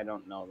 I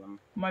don't know them.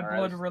 My Or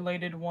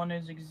blood-related one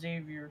is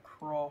Xavier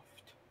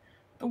Croft.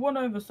 The one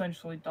I've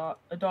essentially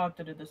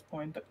adopted at this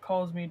point that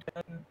calls me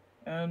dad,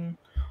 and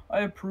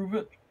I approve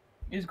it,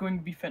 is going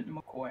to be Fenton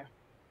McCoy.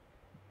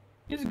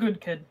 He's a good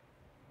kid.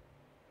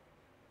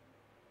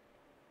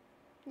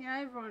 Yeah,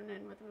 I've run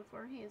in with him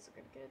before. He is a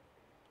good kid.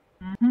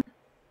 Mm-hmm.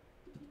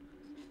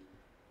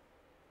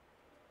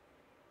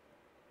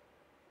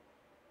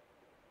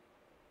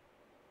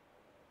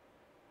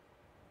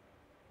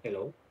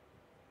 Hello?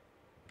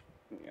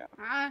 Yeah.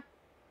 Ah.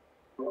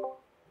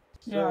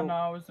 Yeah, no,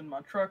 I was in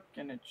my truck,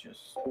 and it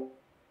just...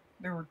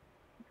 They were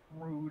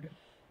rude,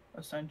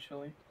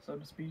 essentially, so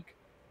to speak.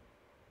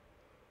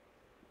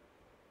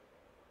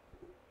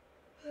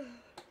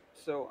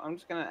 So, I'm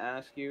just gonna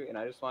ask you, and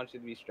I just want you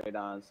to be straight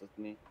honest with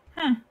me.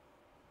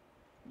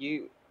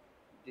 You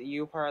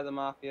part of the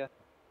mafia?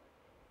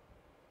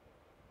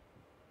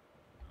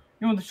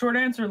 You want the short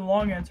answer or the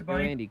long answer, Hey,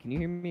 buddy? Randy, can you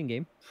hear me in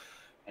game?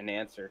 An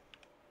answer.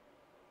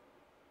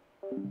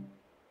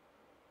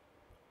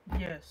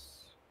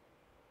 Yes.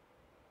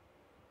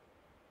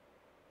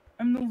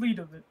 I'm the lead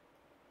of it.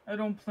 I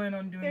don't plan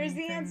on doing There's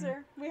anything the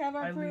answer. We have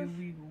our highly proof.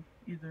 illegal,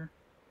 either.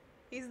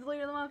 He's the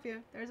leader of the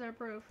mafia. There's our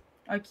proof.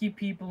 I keep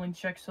people in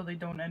check so they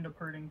don't end up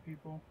hurting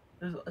people.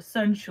 This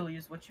essentially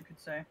is what you could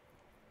say.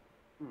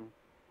 Oh,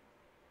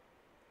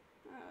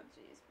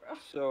 jeez, bro.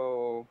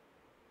 So,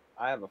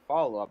 I have a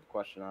follow-up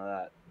question on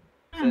that.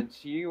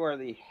 Since you are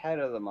the head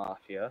of the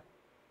mafia,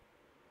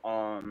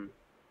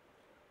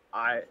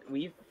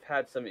 we've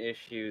had some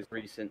issues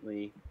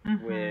recently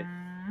with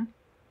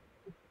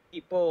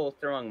people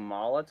throwing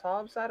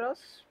Molotovs at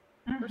us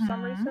for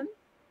some reason.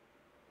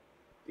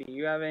 Do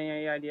you have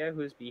any idea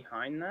who's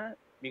behind that?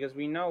 Because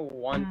we know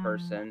one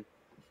person.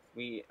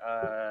 We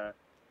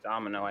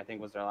Domino, I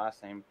think was their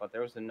last name, but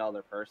there was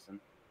another person.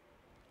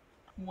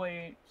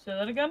 Wait, say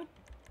that again?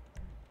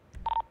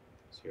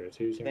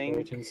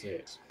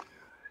 027426.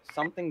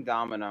 Something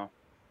Domino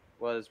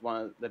was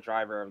one of the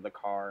driver of the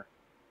car.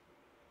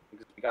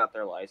 Because we got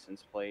their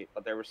license plate,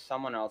 but there was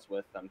someone else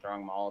with them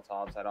throwing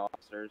Molotovs at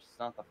officers. It's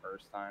not the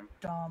first time.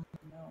 Domino.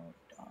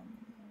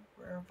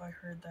 Where have I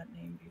heard that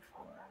name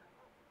before?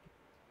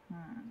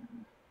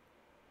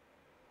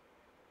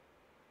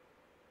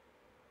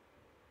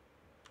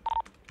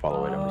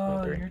 Follow it, Oh,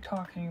 everything. you're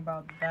talking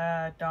about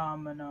that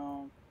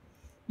Domino.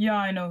 Yeah,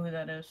 I know who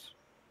that is.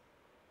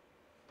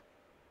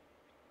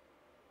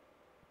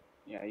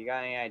 Yeah, you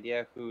got any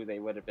idea who they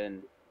would have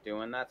been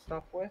doing that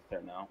stuff with,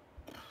 or no?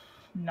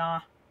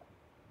 Nah.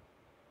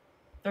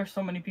 There's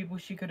so many people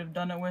she could have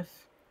done it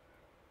with.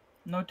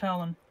 No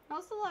telling.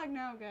 How's the lag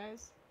now,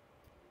 guys?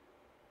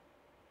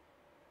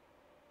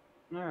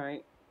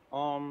 Alright.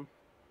 Oh,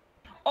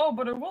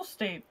 but I will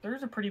state,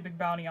 there's a pretty big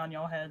bounty on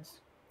y'all heads.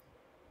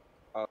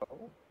 Oh.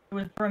 It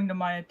was brought to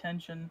my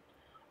attention.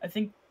 I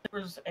think there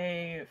was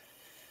a...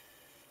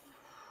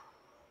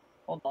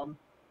 Hold on.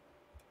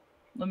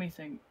 Let me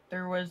think.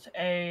 There was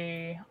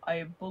a...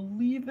 I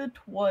believe it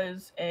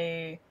was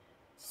a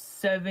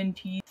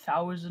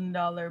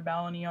 $70,000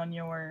 bounty on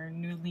your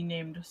newly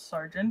named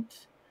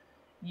sergeant.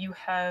 You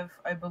have,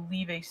 I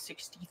believe, a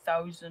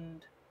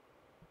 60,000...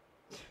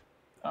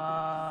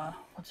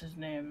 what's his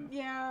name?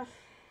 Yeah.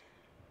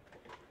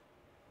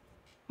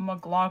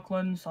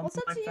 McLaughlin, something What's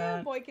up like to you,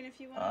 that. Boykin, if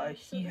you want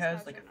He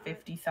has like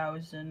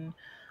 50,000.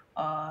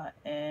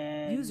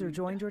 And User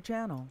joined your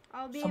channel.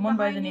 I'll be someone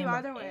by the behind you name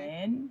either of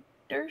way.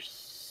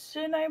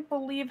 Anderson, I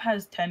believe,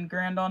 has 10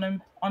 grand on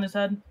him, on his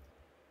head.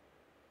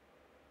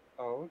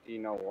 Oh, do you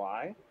know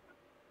why?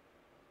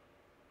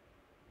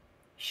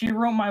 She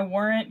wrote my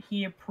warrant,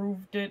 he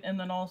approved it, and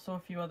then also a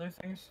few other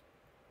things.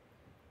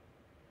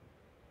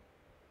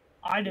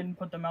 I didn't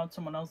put them out,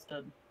 someone else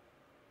did.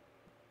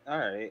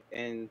 Alright,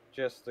 and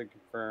just to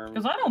confirm...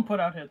 Because I don't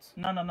put out hits.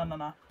 No.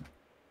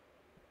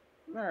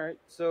 Alright,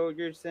 so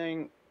you're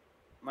saying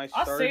my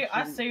I sergeant...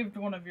 saved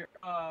one of your,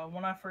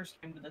 when I first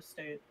came to this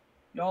state.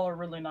 Y'all are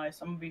really nice,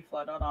 I'm gonna be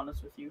flat out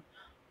honest with you.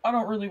 I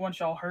don't really want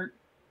y'all hurt.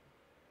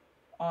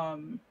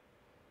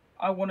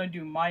 I want to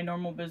do my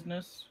normal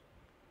business,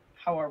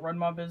 how I run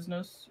my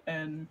business,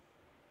 and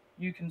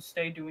you can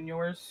stay doing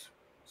yours,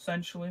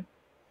 essentially.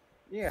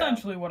 Yeah.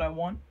 Essentially what I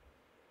want.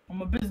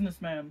 I'm a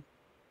businessman.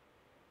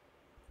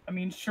 I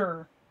mean,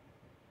 sure,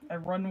 I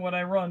run what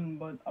I run,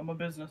 but I'm a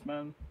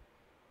businessman.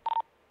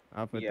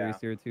 Alpha Yeah.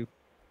 302.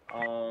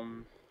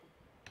 Trying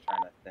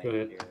to think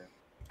here.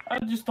 I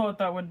just thought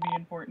that would be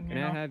important, you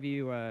Can know? I have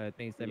you,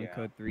 27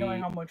 code 3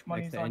 Knowing how much next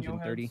money's to on engine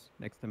your 30, heads.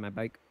 next to my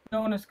bike? No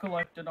one has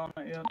collected on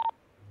it yet.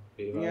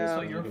 Yeah,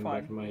 so you're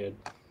fine. My head.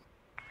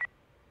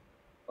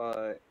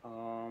 But,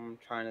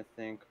 trying to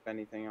think of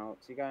anything else.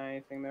 You got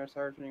anything there,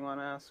 Sergeant, you want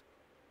to ask?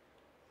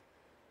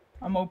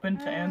 I'm open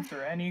to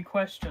answer any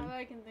question. All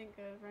I can think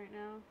of right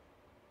now.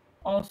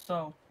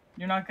 Also,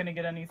 you're not gonna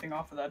get anything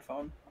off of that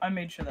phone. I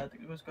made sure that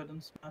it was good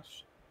and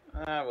smashed.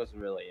 I was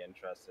really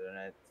interested in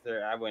it.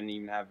 I wouldn't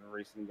even have a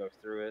reason to go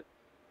through it.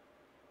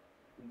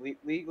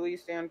 Legally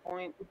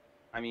standpoint,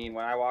 I mean,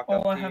 when I walk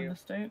up Oh, I to have you... the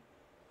state.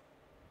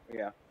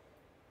 Yeah.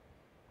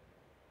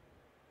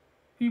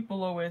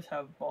 People always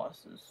have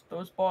bosses.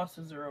 Those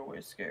bosses are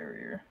always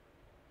scarier.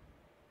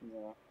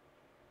 Yeah.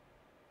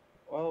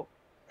 Well...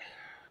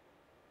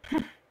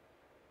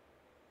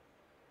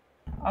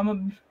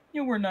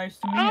 You were nice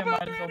to me, I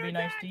might as well be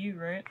nice to you,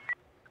 right?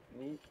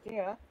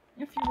 Yeah.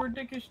 If you were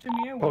dickish to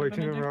me, I Oh, would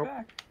have you been a can dick rope.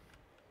 back.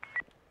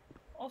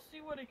 I'll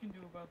see what I can do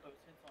about those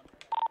hits on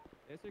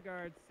your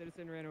Disregard.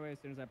 Citizen ran away as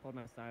soon as I pulled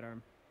my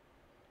sidearm.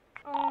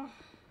 Oh.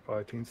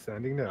 Fighting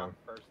standing down.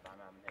 First time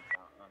I'm hit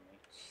on me.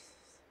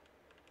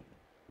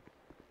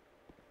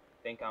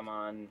 Think I'm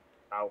on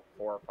about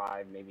 4 or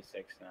 5, maybe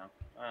 6 now.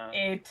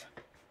 8.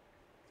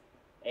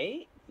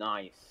 8?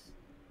 Nice.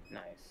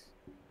 Nice.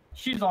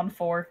 She's on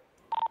 4.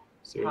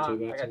 Zero Ah, two I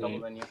back got to double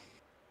eight. than you.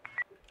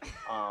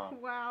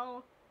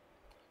 Wow.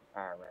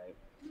 Alright.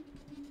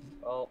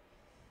 Well...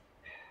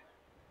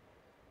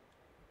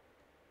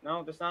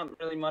 No, there's not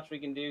really much we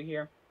can do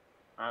here.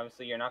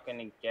 Obviously, you're not going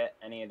to get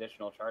any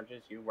additional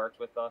charges. You worked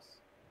with us.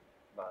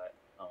 But,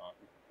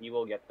 you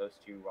will get those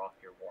 2 off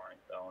your warrant,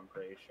 though, I'm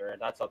pretty sure.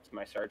 That's up to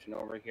my sergeant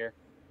over here.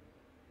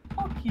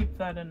 I'll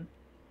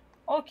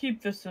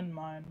keep this in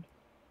mind.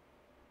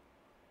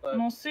 But,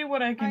 And I'll see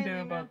what I can Hi, do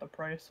Lena. about the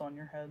price on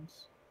your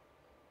heads.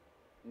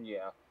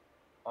 yeah.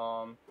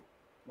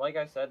 Like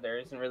I said, there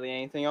isn't really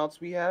anything else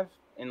we have.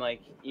 And,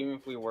 like, even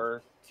if we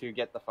were to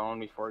get the phone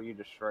before you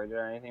destroyed it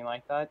or anything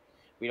like that,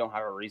 we don't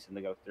have a reason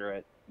to go through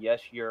it.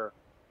 Yes, you're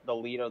the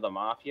lead of the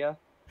mafia,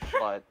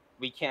 but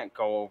we can't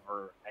go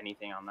over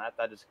anything on that.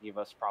 That just gave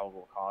us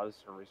probable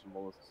cause or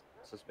reasonable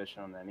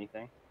suspicion on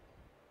anything.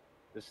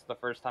 This is the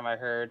first time I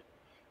heard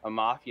a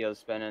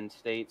mafia's been in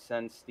state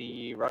since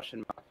the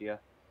Russian mafia.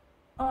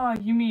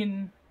 You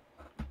mean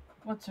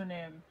what's her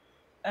name?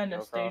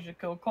 Anastasia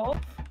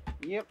Kilkoff.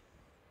 Yep.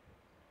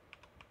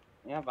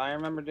 Yep, I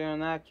remember doing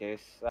that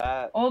case.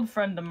 That Old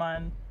friend of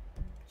mine.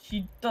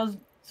 She does,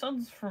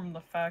 sounds from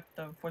the fact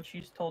of what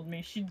she's told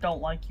me, she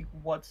don't like you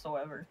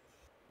whatsoever.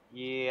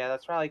 Yeah,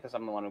 that's probably because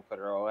I'm the one who put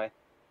her away.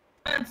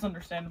 That's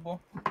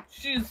understandable.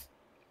 She's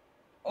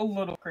a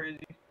little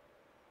crazy.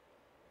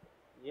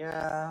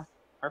 Yeah,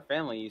 her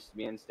family used to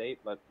be in state,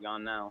 but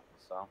gone now,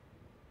 so.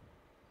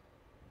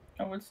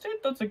 I would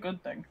state that's a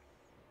good thing.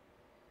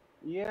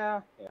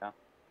 Yeah.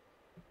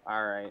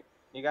 Alright.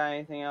 You got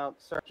anything else,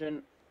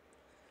 Sergeant?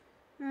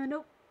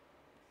 Nope.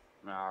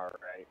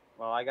 Alright.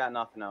 Well, I got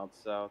nothing else,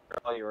 so they're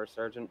all yours,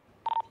 Sergeant.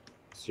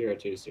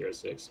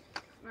 0206.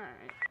 Alright.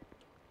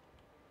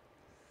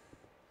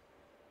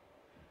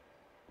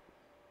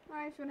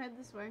 Alright, if you wanna head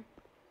this way.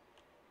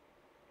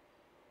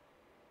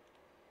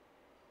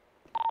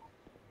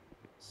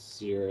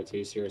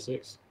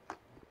 0206.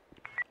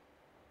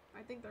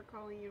 I think they're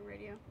calling you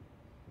radio.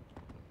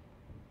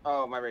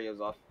 Oh, my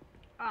radio's off.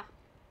 Ah.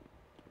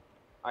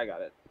 I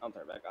got it. I'll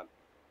turn it back on.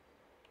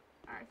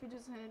 Alright, if you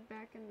just head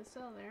back in the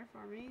cell there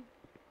for me.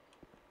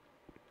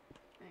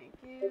 Thank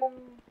you.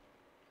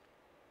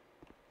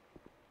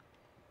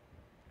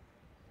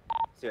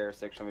 Sierra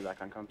 6, show me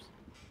back on comms.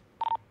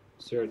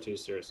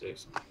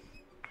 0206.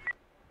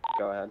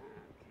 Go ahead.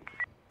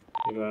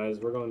 Hey guys,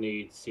 we're gonna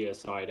need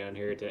CSI down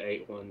here to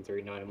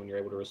 8139 when you're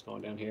able to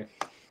respond down here.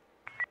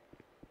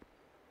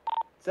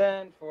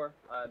 10-4.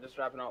 Just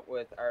wrapping up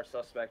with our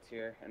suspect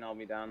here, and I'll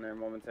be down there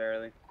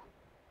momentarily.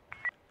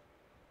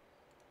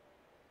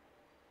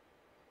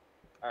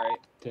 Alright.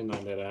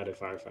 10-9 that I had a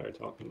firefighter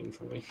talking in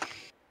for me.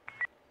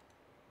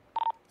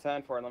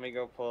 10-4, let me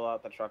go pull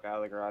out the truck out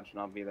of the garage, and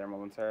I'll be there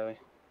momentarily.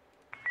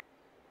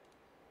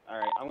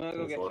 Alright, I'm gonna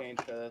go get 10-4.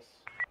 changed for this.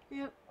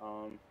 Yep.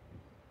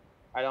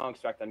 I don't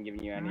expect them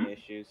giving you any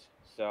issues,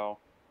 so...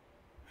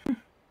 you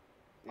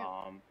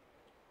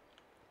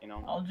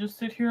know. I'll just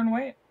sit here and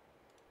wait.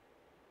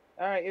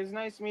 Alright, it was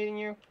nice meeting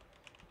you.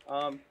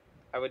 I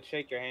would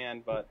shake your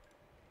hand, but...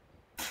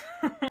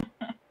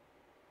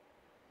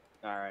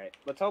 Alright,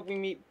 let's hope we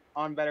meet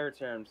on better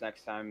terms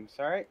next time,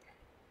 alright?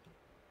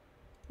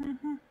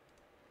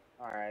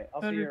 Alright,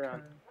 I'll see you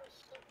around.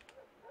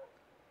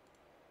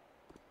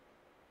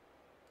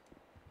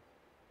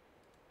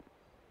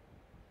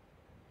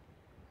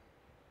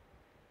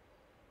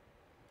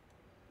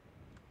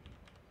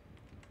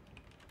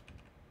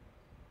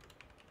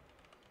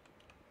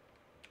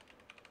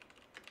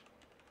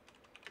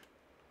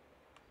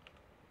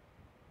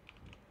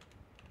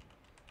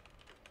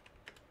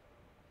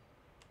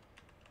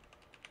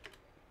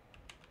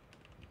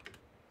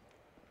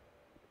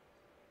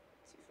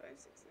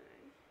 2569.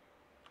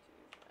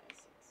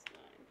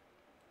 2569.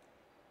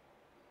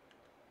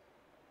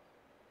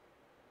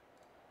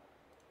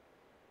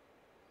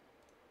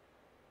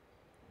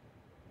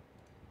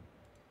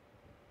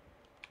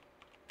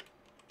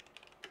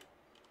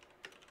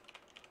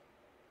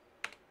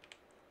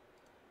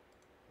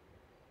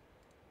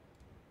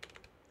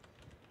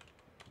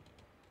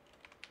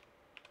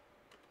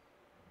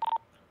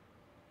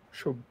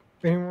 So,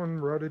 anyone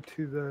routed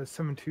to the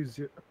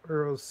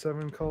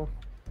 7207 call?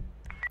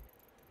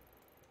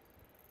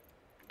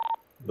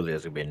 Believe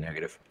it's gonna be a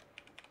negative.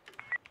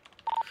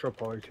 Show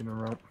Paul 18 en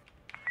route.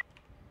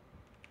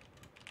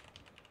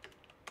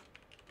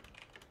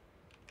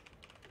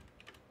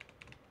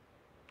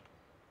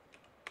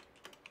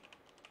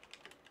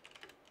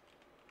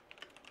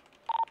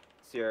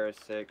 Sierra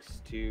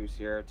 6 to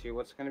Sierra 2,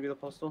 what's gonna be the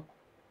postal?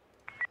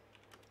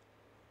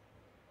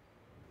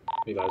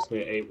 Hey guys, we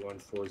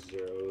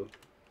 8140.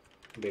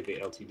 Be the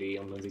LTD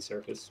on Lindsay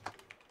Circus.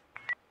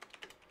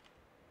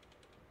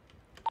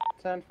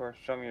 10-4,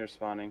 show me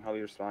responding. I'll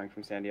be responding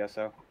from San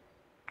Diego.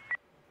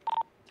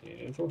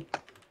 10-4.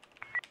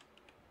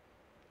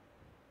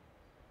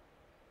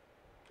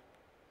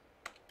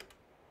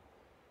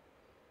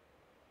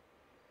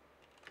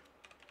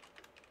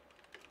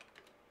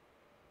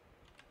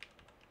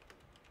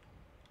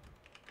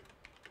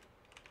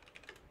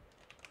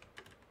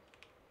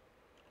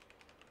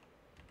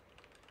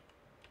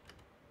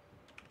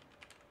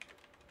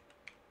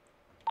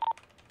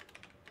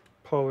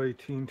 Paul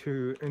 18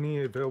 to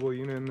any available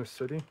unit in the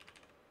city.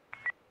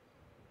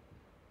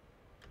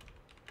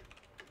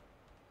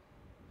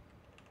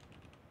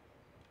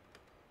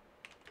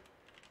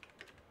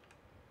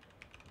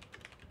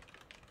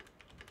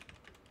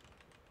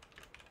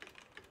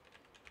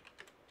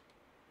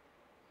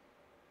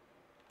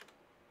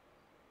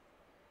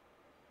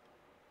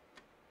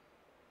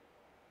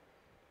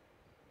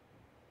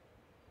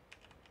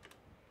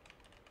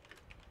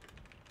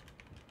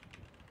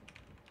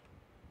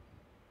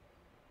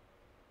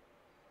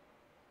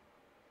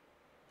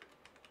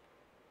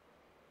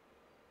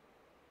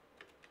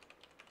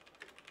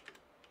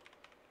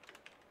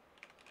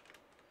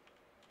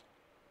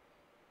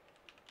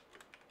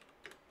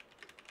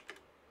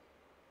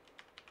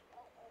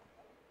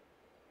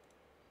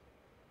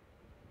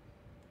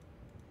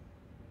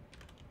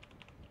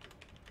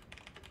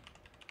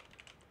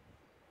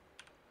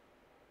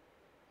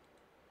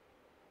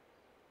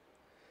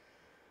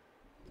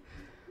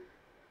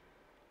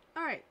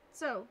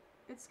 So,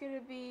 it's gonna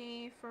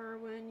be for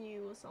when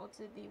you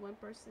assaulted the one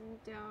person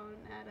down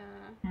at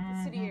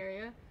the city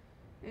area.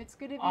 It's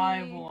gonna be...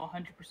 I will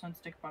 100%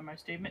 stick by my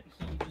statement.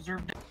 He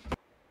deserved it.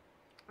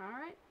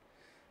 Alright.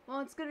 Well,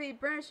 it's gonna be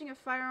brandishing a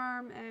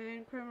firearm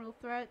and criminal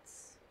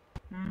threats.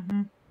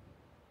 Mm-hmm.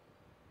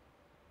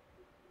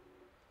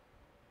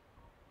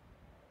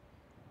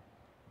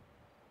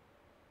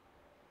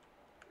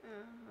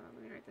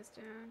 Let me write this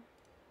down.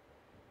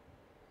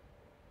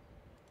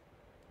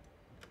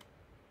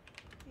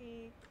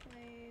 He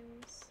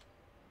claims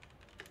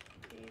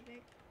the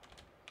victim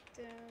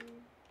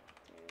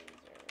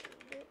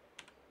deserved it.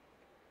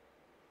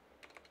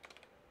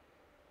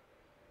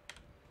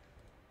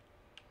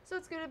 So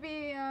it's gonna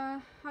be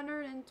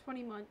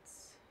 120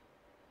 months.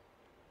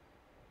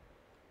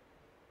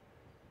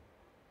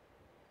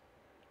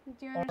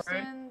 Do you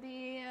understand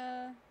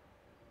the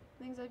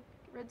things I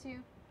read to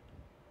you?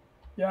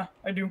 Yeah,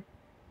 I do.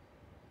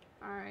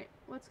 Alright,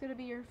 what's gonna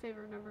be your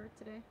favorite number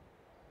today?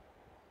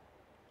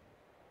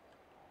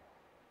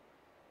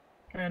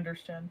 I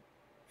understand.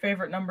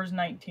 Favorite number's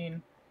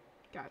 19.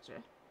 Gotcha.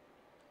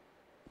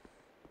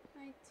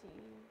 19.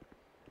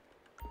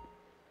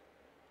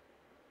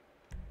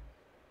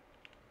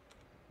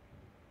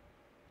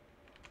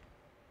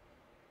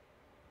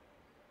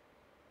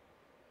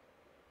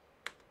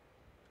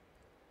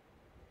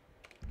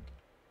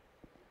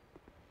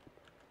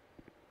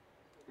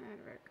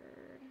 Add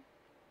record.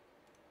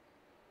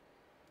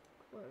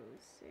 Close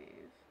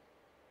save.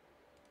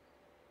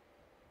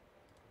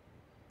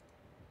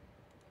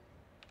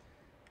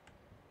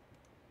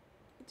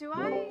 Do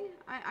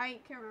I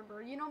can't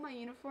remember. You know my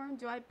uniform?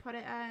 Do I put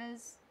it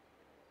as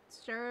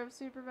sheriff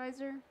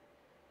supervisor?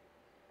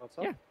 What's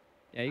up? Yeah.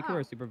 Yeah, you can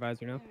wear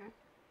supervisor now.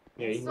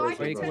 Yeah, you can So wear I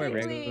could supervisor.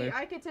 technically,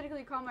 I could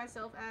technically call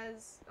myself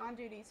as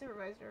on-duty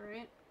supervisor,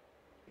 right?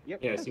 Yep.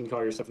 Yeah, so you can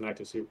call yourself an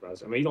active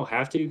supervisor. I mean, you don't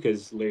have to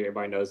because literally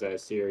everybody knows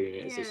that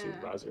Syrian is a Yeah.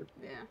 supervisor.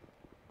 Yeah.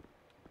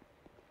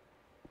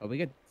 Oh, we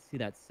get to see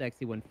that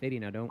sexy 150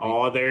 now, don't we?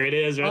 Oh, there it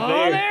is, right Oh,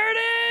 there. there it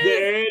is!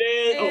 There it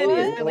is. And Oh,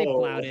 instantly oh.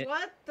 plowed it.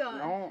 What the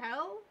No.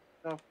 hell?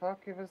 The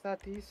fuck? It was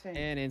that decent.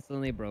 And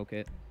instantly broke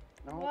it.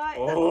 No. What?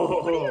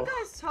 Oh. What are you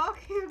guys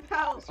talking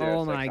about?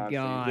 Oh my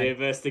god. The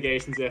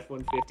investigation's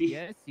F-150.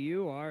 Yes,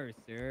 you are,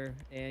 sir.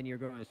 And you're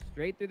going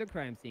straight through the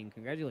crime scene.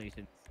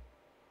 Congratulations.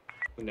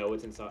 No,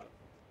 what's inside.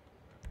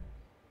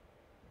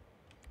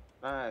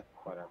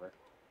 Whatever.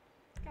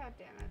 God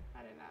damn it.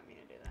 I did not mean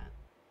to do that.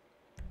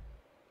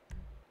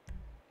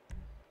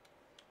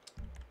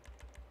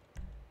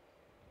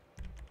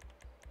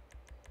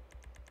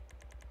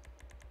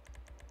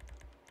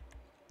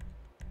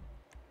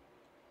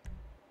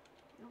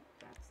 Nope,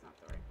 that's not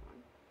the right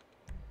one.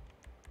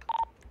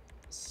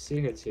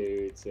 Sierra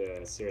 2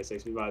 to Sierra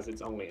 6 because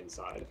it's only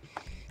inside.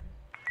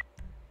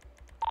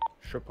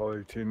 Triple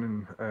 18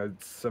 and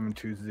add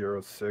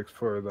 7206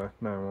 for the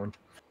 91.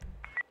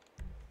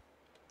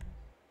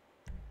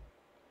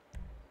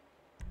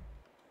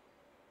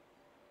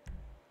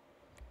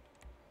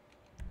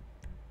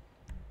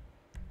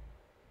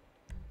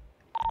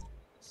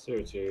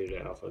 Sierra 2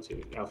 to Alpha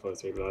 2, Alpha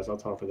 3 because I'll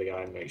talk to the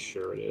guy and make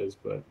sure it is,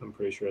 but I'm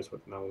pretty sure that's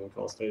what the 911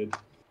 call stated.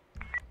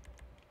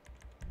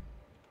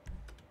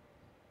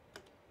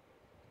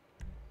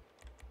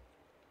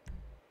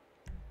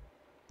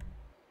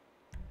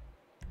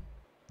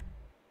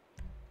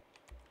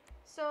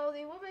 So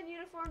the woman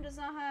uniform does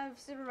not have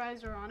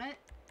supervisor on it.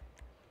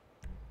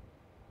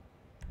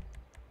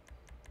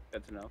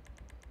 Good to know.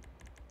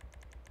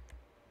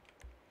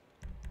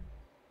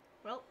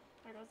 Well,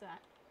 there goes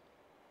that.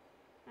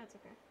 That's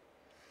okay.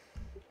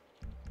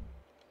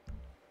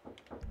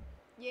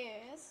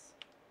 Yes.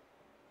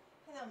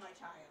 Hello, my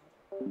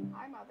child.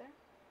 Hi, mother.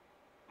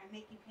 I'm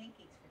making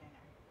pancakes for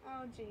dinner.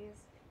 Oh,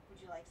 jeez.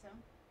 Would you like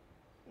some?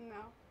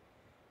 No.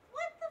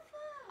 What the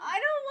fuck? I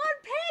don't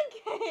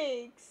want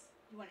pancakes!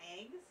 You want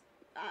eggs?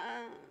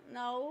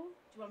 No.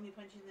 Do you want me to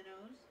punch you in the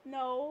nose?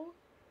 No.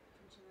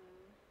 Punch you in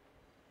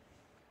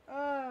the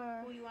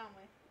nose. Who you want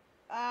with?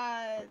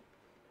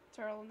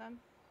 Turtle and them.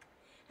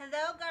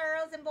 Hello,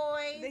 girls and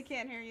boys. They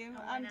can't hear you.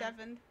 Oh, I'm I know.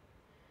 deafened.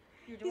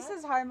 You're He what?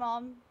 says hi,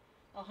 Mom.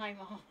 Oh, hi,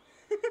 Mom.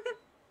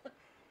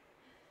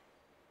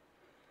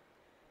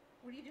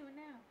 What are you doing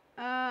now?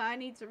 I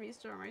need to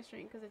restart my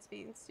stream because it's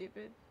being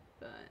stupid.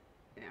 But,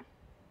 yeah.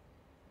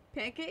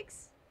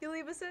 Pancakes?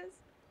 Yaliba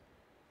says?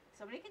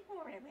 Somebody can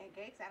pour in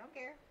pancakes. I don't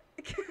care.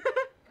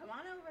 Come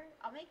on over.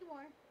 I'll make you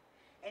more.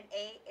 And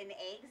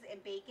eggs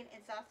and bacon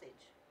and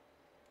sausage.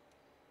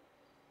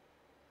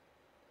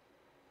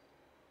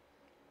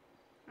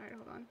 Alright,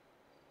 hold on.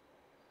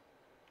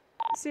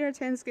 Sierra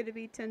 10's gonna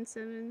be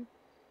 10-7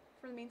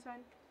 for the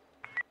meantime.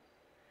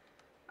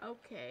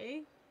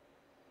 Okay.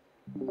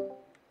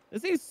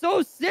 This thing's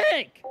so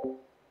sick!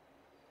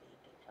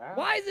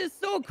 Why is this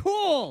so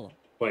cool?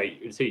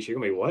 Wait, so you're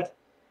gonna be what?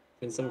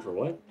 10-7 for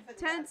what?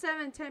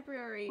 10-7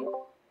 temporary.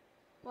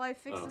 While I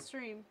fix Oh. the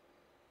stream.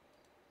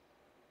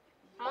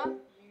 Huh?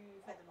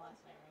 You fed them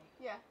last night, right?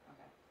 Yeah.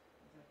 Okay.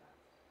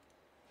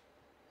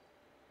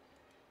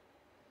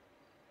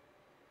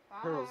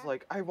 Pearl's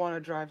like, I want to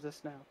drive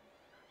this now.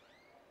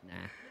 Nah.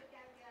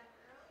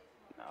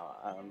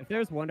 No, If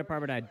there's one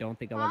department I don't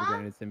think I'll ever go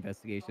into, it's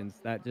investigations.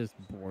 That just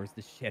bores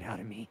the shit out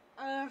of me.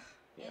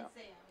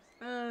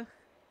 yeah.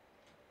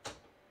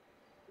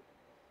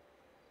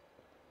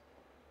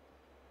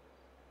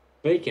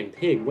 Bacon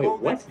pig. Wait,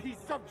 what?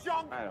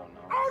 I don't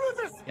know.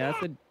 Yeah,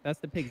 that's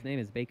the pig's name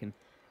is Bacon.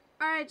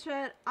 Alright,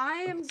 chat.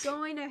 I am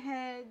going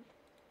ahead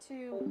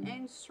to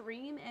end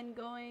stream and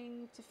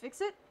going to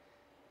fix it.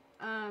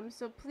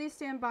 So please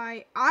stand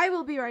by. I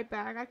will be right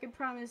back. I can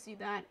promise you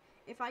that.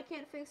 If I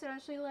can't fix it on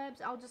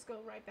Streamlabs, I'll just go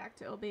right back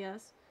to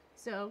OBS.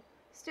 So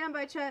stand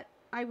by, chat.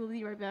 I will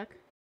be right back.